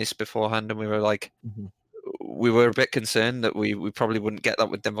Demise beforehand, and we were like, we were a bit concerned that we probably wouldn't get that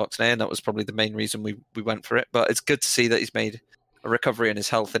with Den Voxnay, and that was probably the main reason we went for it. But it's good to see that he's made a recovery in his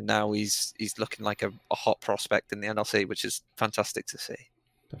health, and now he's looking like a hot prospect in the NLC, which is fantastic to see.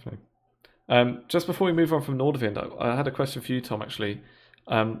 Definitely. Just before we move on from Nordavind, I had a question for you, Tom, actually.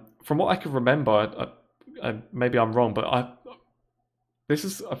 From what I can remember, maybe I'm wrong, but this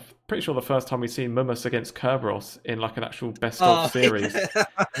is, I'm pretty sure, the first time we've seen Mumus against Kerberos in like an actual best-of series.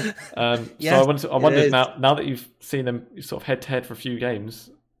 Yes, so I wondered now that you've seen them sort of head-to-head for a few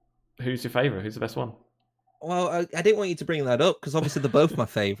games, who's your favourite? Who's the best one? Well, I didn't want you to bring that up because obviously they're both my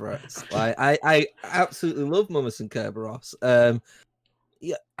favourites. Like, I absolutely love Mumus and Kerberos.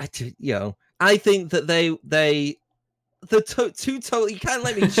 I think that they're two totally, you can't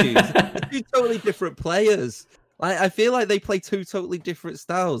let me choose. They're two totally different players. I feel like they play two totally different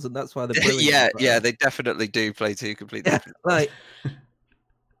styles, and that's why they're brilliant. Yeah, they definitely do play two completely different styles.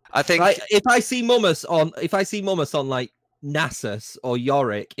 I think if I see Mumus on like Nasus or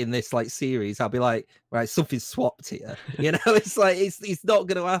Yorick in this like series, I'll be like, right, something's swapped here. It's like it's not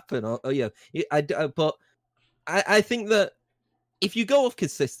going to happen. But I think that if you go off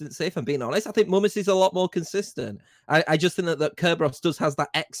consistency, if I'm being honest, I think Mumus is a lot more consistent. I just think that Kerberos has that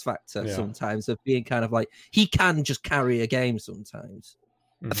X factor sometimes of being kind of like, he can just carry a game sometimes.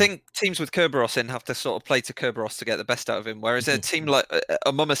 I think teams with Kerberos in have to sort of play to Kerberos to get the best out of him, whereas a team like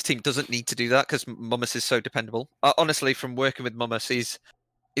a Mumus team doesn't need to do that because Mumus is so dependable. Honestly, from working with Mumus,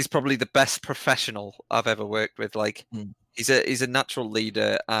 he's probably the best professional I've ever worked with. Like, he's a natural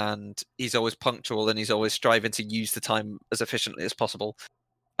leader, and he's always punctual, and he's always striving to use the time as efficiently as possible.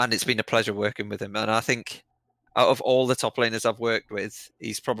 And it's been a pleasure working with him. And I think out of all the top laners I've worked with,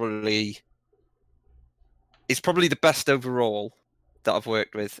 he's probably the best overall that I've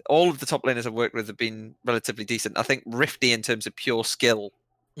worked with. All of the top laners I've worked with have been relatively decent. I think Rifty, in terms of pure skill,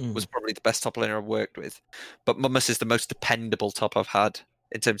 was probably the best top laner I've worked with. But Mumus is the most dependable top I've had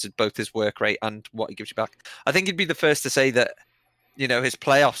in terms of both his work rate and what he gives you back. I think he'd be the first to say that, his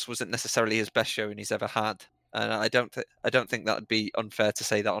playoffs wasn't necessarily his best showing he's ever had. And I don't think that would be unfair to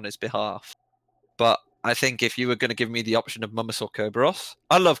say that on his behalf. But I think if you were going to give me the option of Mumus or Kerberos,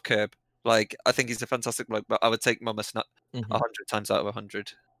 I love Kerb. Like, I think he's a fantastic bloke, but I would take Mumus 100 times out of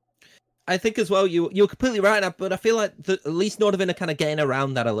 100. I think as well, you're completely right, but I feel like at least Nordavind are kind of getting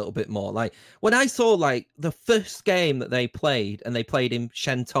around that a little bit more. Like, when I saw like the first game that they played, and they played in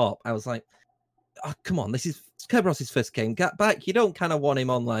Shen Top, I was like, oh, come on, this is Kerberos' first game. Get back. You don't kind of want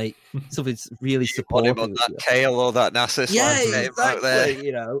him on like something really supportive. On that Kale or that Nasus. Yeah,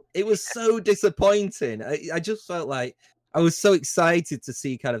 exactly. It was so disappointing. I just felt like I was so excited to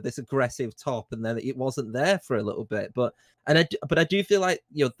see kind of this aggressive top, and then it wasn't there for a little bit. But I do feel like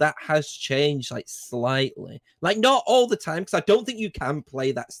that has changed like slightly, like not all the time, because I don't think you can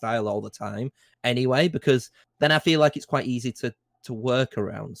play that style all the time anyway, because then I feel like it's quite easy to work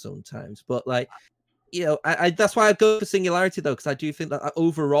around sometimes. But like, I that's why I go for Singularity though, because I do think that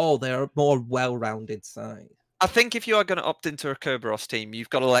overall they're a more well-rounded side. I think if you are going to opt into a Kerberos team,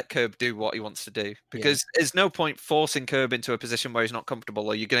 you've got to let Kerb do what he wants to do, because there's no point forcing Kerb into a position where he's not comfortable,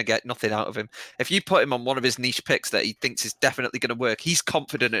 or you're going to get nothing out of him. If you put him on one of his niche picks that he thinks is definitely going to work, he's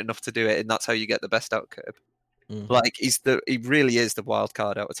confident enough to do it, and that's how you get the best out of Kerb. Like, he really is the wild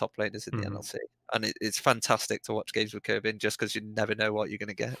card out of top laners in the NLC, and it's fantastic to watch games with Kerb in, just because you never know what you're going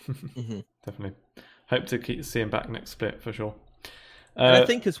to get. Definitely. Hope to see him back next split for sure. And I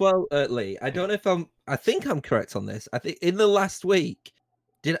think as well, Lee, I don't know if I think I'm correct on this. I think in the last week,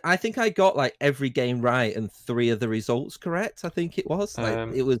 I think I got like every game right and 3 of the results correct. I think it was.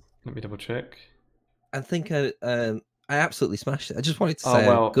 It was. Let me double check. I think I absolutely smashed it. I just wanted to say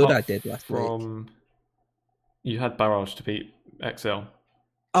how good I did last week. You had Barrage to beat XL.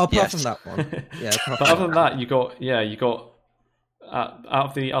 Oh, apart from that one, yeah. But other than that, you got. Out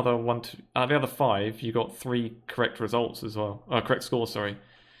of the other 5, you got 3 correct results as well. Correct scores, sorry.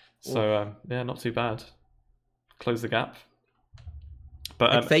 So not too bad. Close the gap.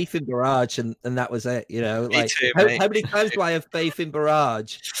 But I had faith in Barrage, and that was it. You know, Me like too, how mate. many times do I have faith in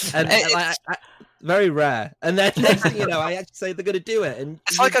Barrage? And like, very rare. And then next thing you know, I actually say they're going to do it, and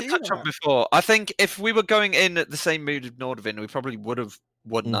It's you like I do touched on that. before. I think if we were going in at the same mood of Nordvin, we probably would have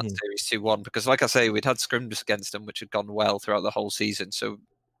won that Mhm. series 2-1 because, like I say, we'd had scrims against them, which had gone well throughout the whole season. So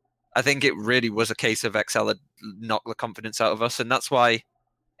I think it really was a case of XL had knocked the confidence out of us, and that's why,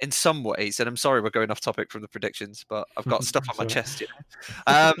 in some ways, and I'm sorry we're going off topic from the predictions, but I've got stuff on my Sorry. chest, you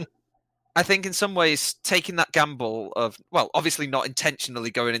know. I think in some ways taking that gamble of, well, obviously not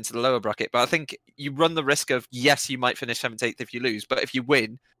intentionally going into the lower bracket, but I think you run the risk of, yes, you might finish 7th, 8th if you lose, but if you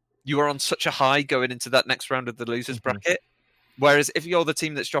win, you are on such a high going into that next round of the losers bracket. Whereas if you're the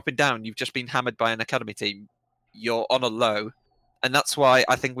team that's dropping down, you've just been hammered by an academy team, you're on a low. And that's why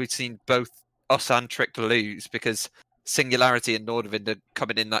I think we've seen both us and Trick lose, because Singularity and Nordvind are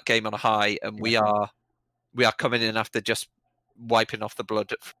coming in that game on a high, and we are coming in after just wiping off the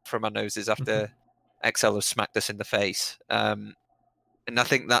blood from our noses after XL have smacked us in the face. And I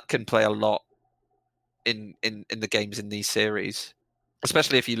think that can play a lot in the games in these series,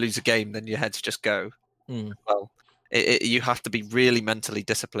 especially if you lose a game, then your heads just go. Well, you have to be really mentally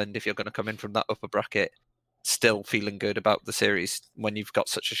disciplined if you're going to come in from that upper bracket still feeling good about the series when you've got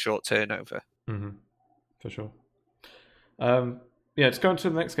such a short turnover. For sure. Just going to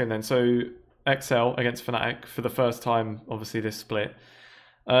the next game then. So XL against Fnatic for the first time, obviously this split.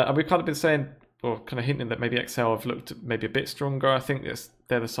 And we've kind of been saying, or kind of hinting that maybe XL have looked maybe a bit stronger. I think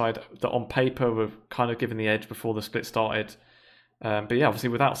they're the side that on paper were kind of given the edge before the split started. But yeah, obviously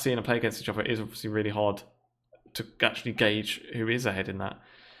without seeing them play against each other, it is obviously really hard to actually gauge who is ahead in that.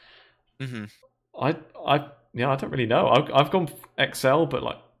 I don't really know. I've gone XL, but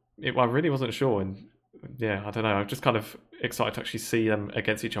I really wasn't sure. And yeah, I don't know. I'm just kind of excited to actually see them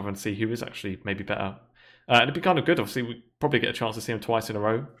against each other and see who is actually maybe better. And it'd be kind of good. Obviously, we probably get a chance to see them twice in a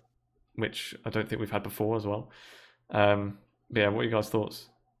row, which I don't think we've had before as well. What are you guys' thoughts?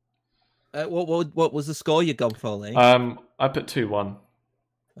 What was the score you gone for, Lee? I put 2-1.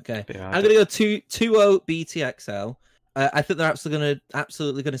 Okay, Yeah, I'm going to go 2-0 BTXL. I think they're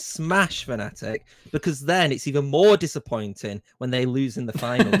absolutely going to smash Fnatic, because then it's even more disappointing when they lose in the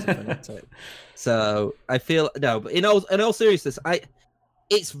final to Fnatic. So I feel but in all seriousness,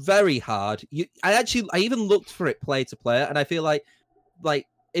 it's very hard. I even looked for it player to player, and I feel like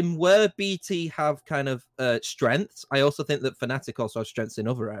in where BT have kind of strengths, I also think that Fnatic also have strengths in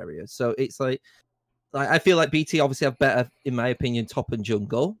other areas. So it's like I feel like BT obviously have better, in my opinion, top and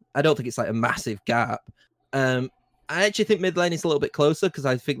jungle. I don't think it's like a massive gap. I actually think mid lane is a little bit closer, because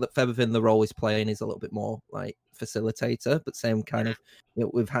I think that Featherfin, the role he's playing, is a little bit more like facilitator, but same kind of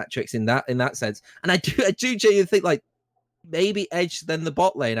with hat tricks in that sense. And I do genuinely think like maybe edge than the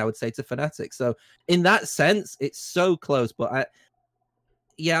bot lane, I would say, to Fnatic. So in that sense, it's so close. But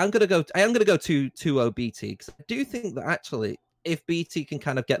I'm gonna go 2-0 BT, because I do think that actually if BT can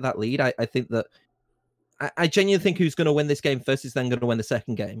kind of get that lead, I think that. I genuinely think who's going to win this game first is then going to win the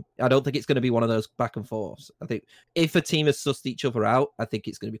second game. I don't think it's going to be one of those back and forths. I think if a team has sussed each other out, I think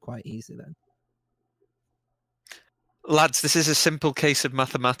it's going to be quite easy then. Lads, this is a simple case of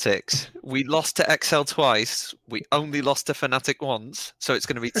mathematics. We lost to XL twice. We only lost to Fnatic once. So it's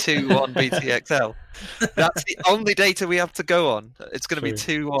going to be 2-1 BTXL. That's the only data we have to go on. It's going to be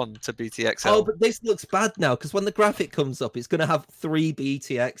 2-1 to BTXL. Oh, but this looks bad now, because when the graphic comes up, it's going to have 3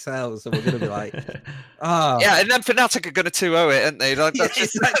 BTXLs. So we're going to be like, Yeah, and then Fnatic are going to 2-0 it, aren't they?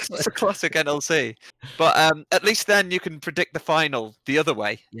 That's a classic NLC. But at least then you can predict the final the other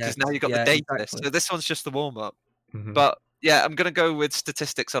way, because now you've got the data. Exactly. So this one's just the warm-up. But yeah, I'm going to go with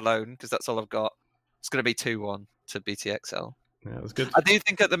statistics alone, because that's all I've got. It's going to be 2-1 to BTXL. Yeah, that was good. I do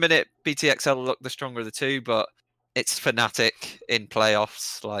think at the minute BTXL look the stronger of the two, but it's Fnatic in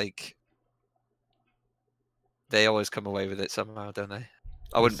playoffs. Like, they always come away with it somehow, don't they?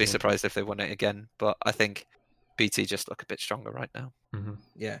 I wouldn't be surprised if they won it again, but I think BT just look a bit stronger right now.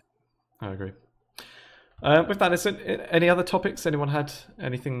 Yeah, I agree. With that, is there any other topics? Anyone had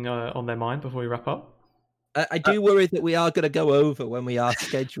anything on their mind before we wrap up? I do worry that we are going to go over when we are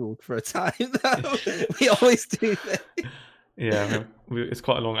scheduled for a time, though. We always do that. Yeah, it's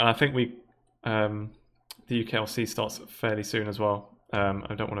quite a long, and I think the UKLC starts fairly soon as well.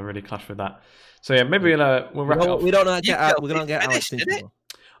 I don't want to really clash with that. So yeah, maybe we'll wrap it up. We don't know how to get out. We're going to get Alex into it.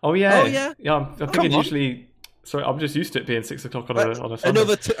 Oh yeah. I think it's usually. Sorry, I'm just used to it being 6 o'clock on a Sunday.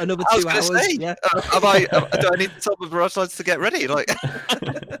 Another 2 hours. Say, yeah. do I need to tell the Barrage lads to get ready?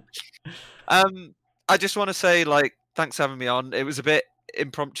 I just want to say, thanks for having me on. It was a bit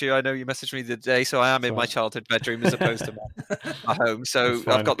impromptu. I know you messaged me the other day, so I am in my childhood bedroom as opposed to my home. So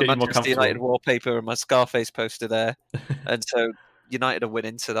I've got the Manchester United wallpaper and my Scarface poster there. And so United are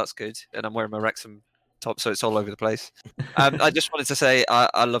winning, so that's good. And I'm wearing my Wrexham top, so it's all over the place. I just wanted to say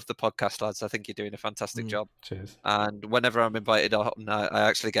I love the podcast, lads. I think you're doing a fantastic job. Cheers. And whenever I'm invited on, I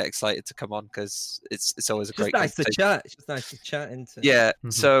actually get excited to come on because it's always a great. Nice to chat. It's just nice to chat into. Yeah.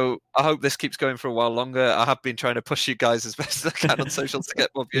 So I hope this keeps going for a while longer. I have been trying to push you guys as best as I can on socials to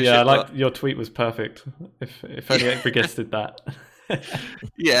get more viewership. Yeah, your tweet was perfect. If only every guest did that.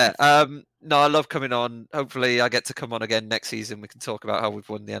 Yeah. No, I love coming on. Hopefully, I get to come on again next season. We can talk about how we've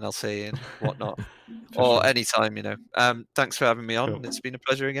won the NLC and whatnot, or anytime, Thanks for having me on. Cool. It's been a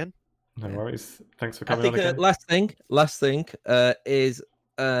pleasure again. No worries. Thanks for coming on I think again. last thing is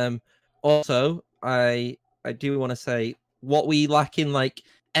also I do want to say what we lack in like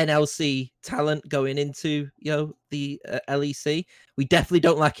NLC talent going into the LEC. We definitely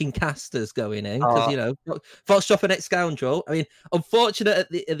don't lack in casters going in because Foxtrot and Scoundrel. I mean, unfortunate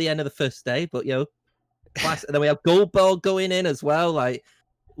at the end of the first day, but and then we have Goldball going in as well. Like,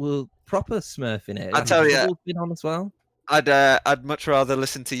 we'll proper smurfing it. I tell you, been on as well. I'd much rather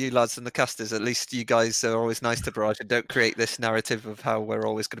listen to you lads than the casters. At least you guys are always nice to Barrage and don't create this narrative of how we're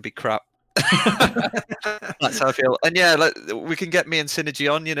always going to be crap. That's how I feel. And yeah, we can get me and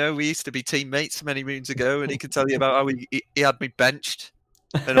Synergy on. We used to be teammates many moons ago, and he can tell you about how he had me benched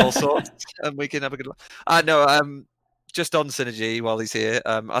and all sorts, and we can have a good. I know. Just on Synergy while he's here,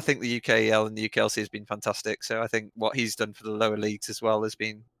 I think the UKEL and the UKLC has been fantastic. So I think what he's done for the lower leagues as well has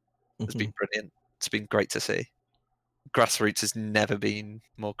been brilliant. It's been great to see. Grassroots has never been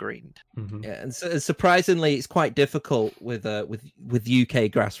more green. Mm-hmm. Yeah, and surprisingly, it's quite difficult with UK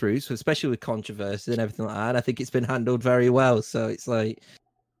grassroots, especially with controversy and everything like that. I think it's been handled very well. So it's like,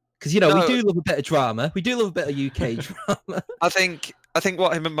 because we do love a bit of drama. We do love a bit of UK drama. I think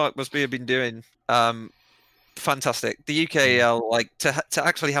what him and Mark Busby have been doing, fantastic. The UKEL, like to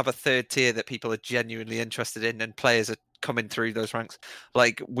actually have a third tier that people are genuinely interested in, and players are coming through those ranks.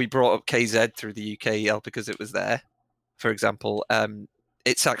 Like we brought up KZ through the UKEL because it was there. For example,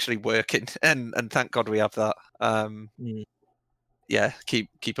 it's actually working, and thank God we have that. Yeah,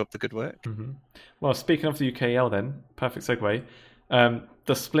 keep up the good work. Mm-hmm. Well, speaking of the UKEL, then perfect segue.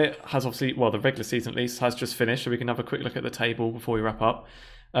 The split has obviously, the regular season at least has just finished, so we can have a quick look at the table before we wrap up.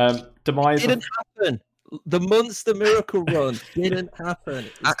 Demise didn't happen. The Munster Miracle Run didn't happen.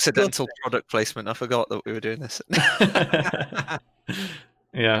 Accidental product placement. I forgot that we were doing this.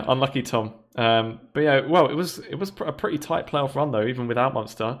 Yeah, unlucky Tom. But yeah, well, it was a pretty tight playoff run though, even without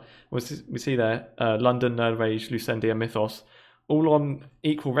Munster. We see there London, Nerd Rage, Lucendi, and Mythos all on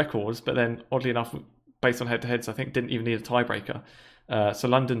equal records, but then oddly enough, based on head-to-heads, I think didn't even need a tiebreaker. So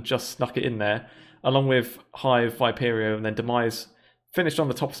London just snuck it in there, along with Hive, Viperio, and then Demise finished on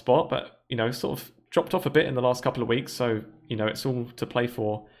the top spot, but sort of dropped off a bit in the last couple of weeks. So it's all to play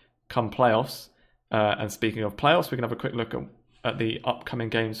for come playoffs. And speaking of playoffs, we can have a quick look at the upcoming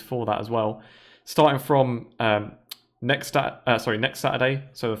games for that as well. Starting from next Saturday,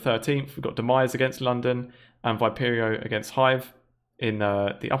 so the 13th, we've got Demise against London and Viperio against Hive in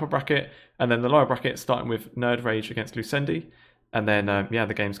the upper bracket, and then the lower bracket starting with Nerd Rage against Lucendi, and then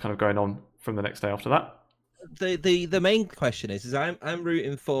the game's kind of going on from the next day after that. The main question is I'm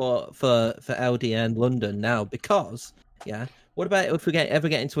rooting for LDN London now because what about if we ever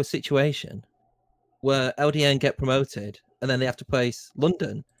get into a situation where LDN get promoted and then they have to place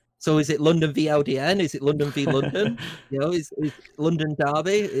London? So is it London v LDN? Is it London v London? Is London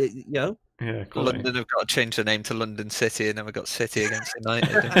Derby? Yeah, cool. London have got to change the name to London City, and then we've got City against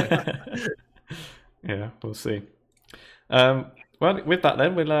United. Yeah, we'll see. Well, with that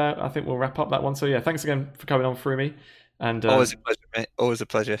then, I think we'll wrap up that one. So yeah, thanks again for coming on, Froomie. And always a pleasure, mate. Always a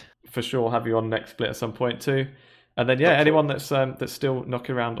pleasure. For sure, have you on next split at some point too. And then anyone that's still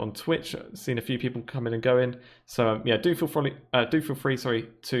knocking around on Twitch, seen a few people coming and going. So do feel free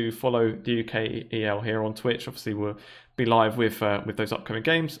to follow the UKEL here on Twitch. Obviously, we'll be live with those upcoming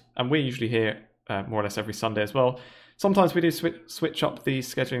games, and we're usually here more or less every Sunday as well. Sometimes we do switch up the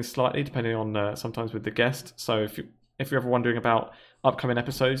scheduling slightly depending on sometimes with the guest. So if you're ever wondering about upcoming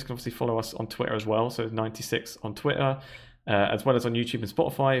episodes, you can obviously follow us on Twitter as well. So 96 on Twitter, as well as on YouTube and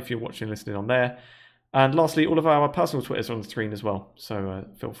Spotify if you're watching and listening on there. And lastly, all of our personal Twitters are on the screen as well. So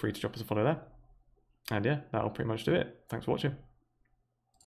feel free to drop us a follow there. And that'll pretty much do it. Thanks for watching.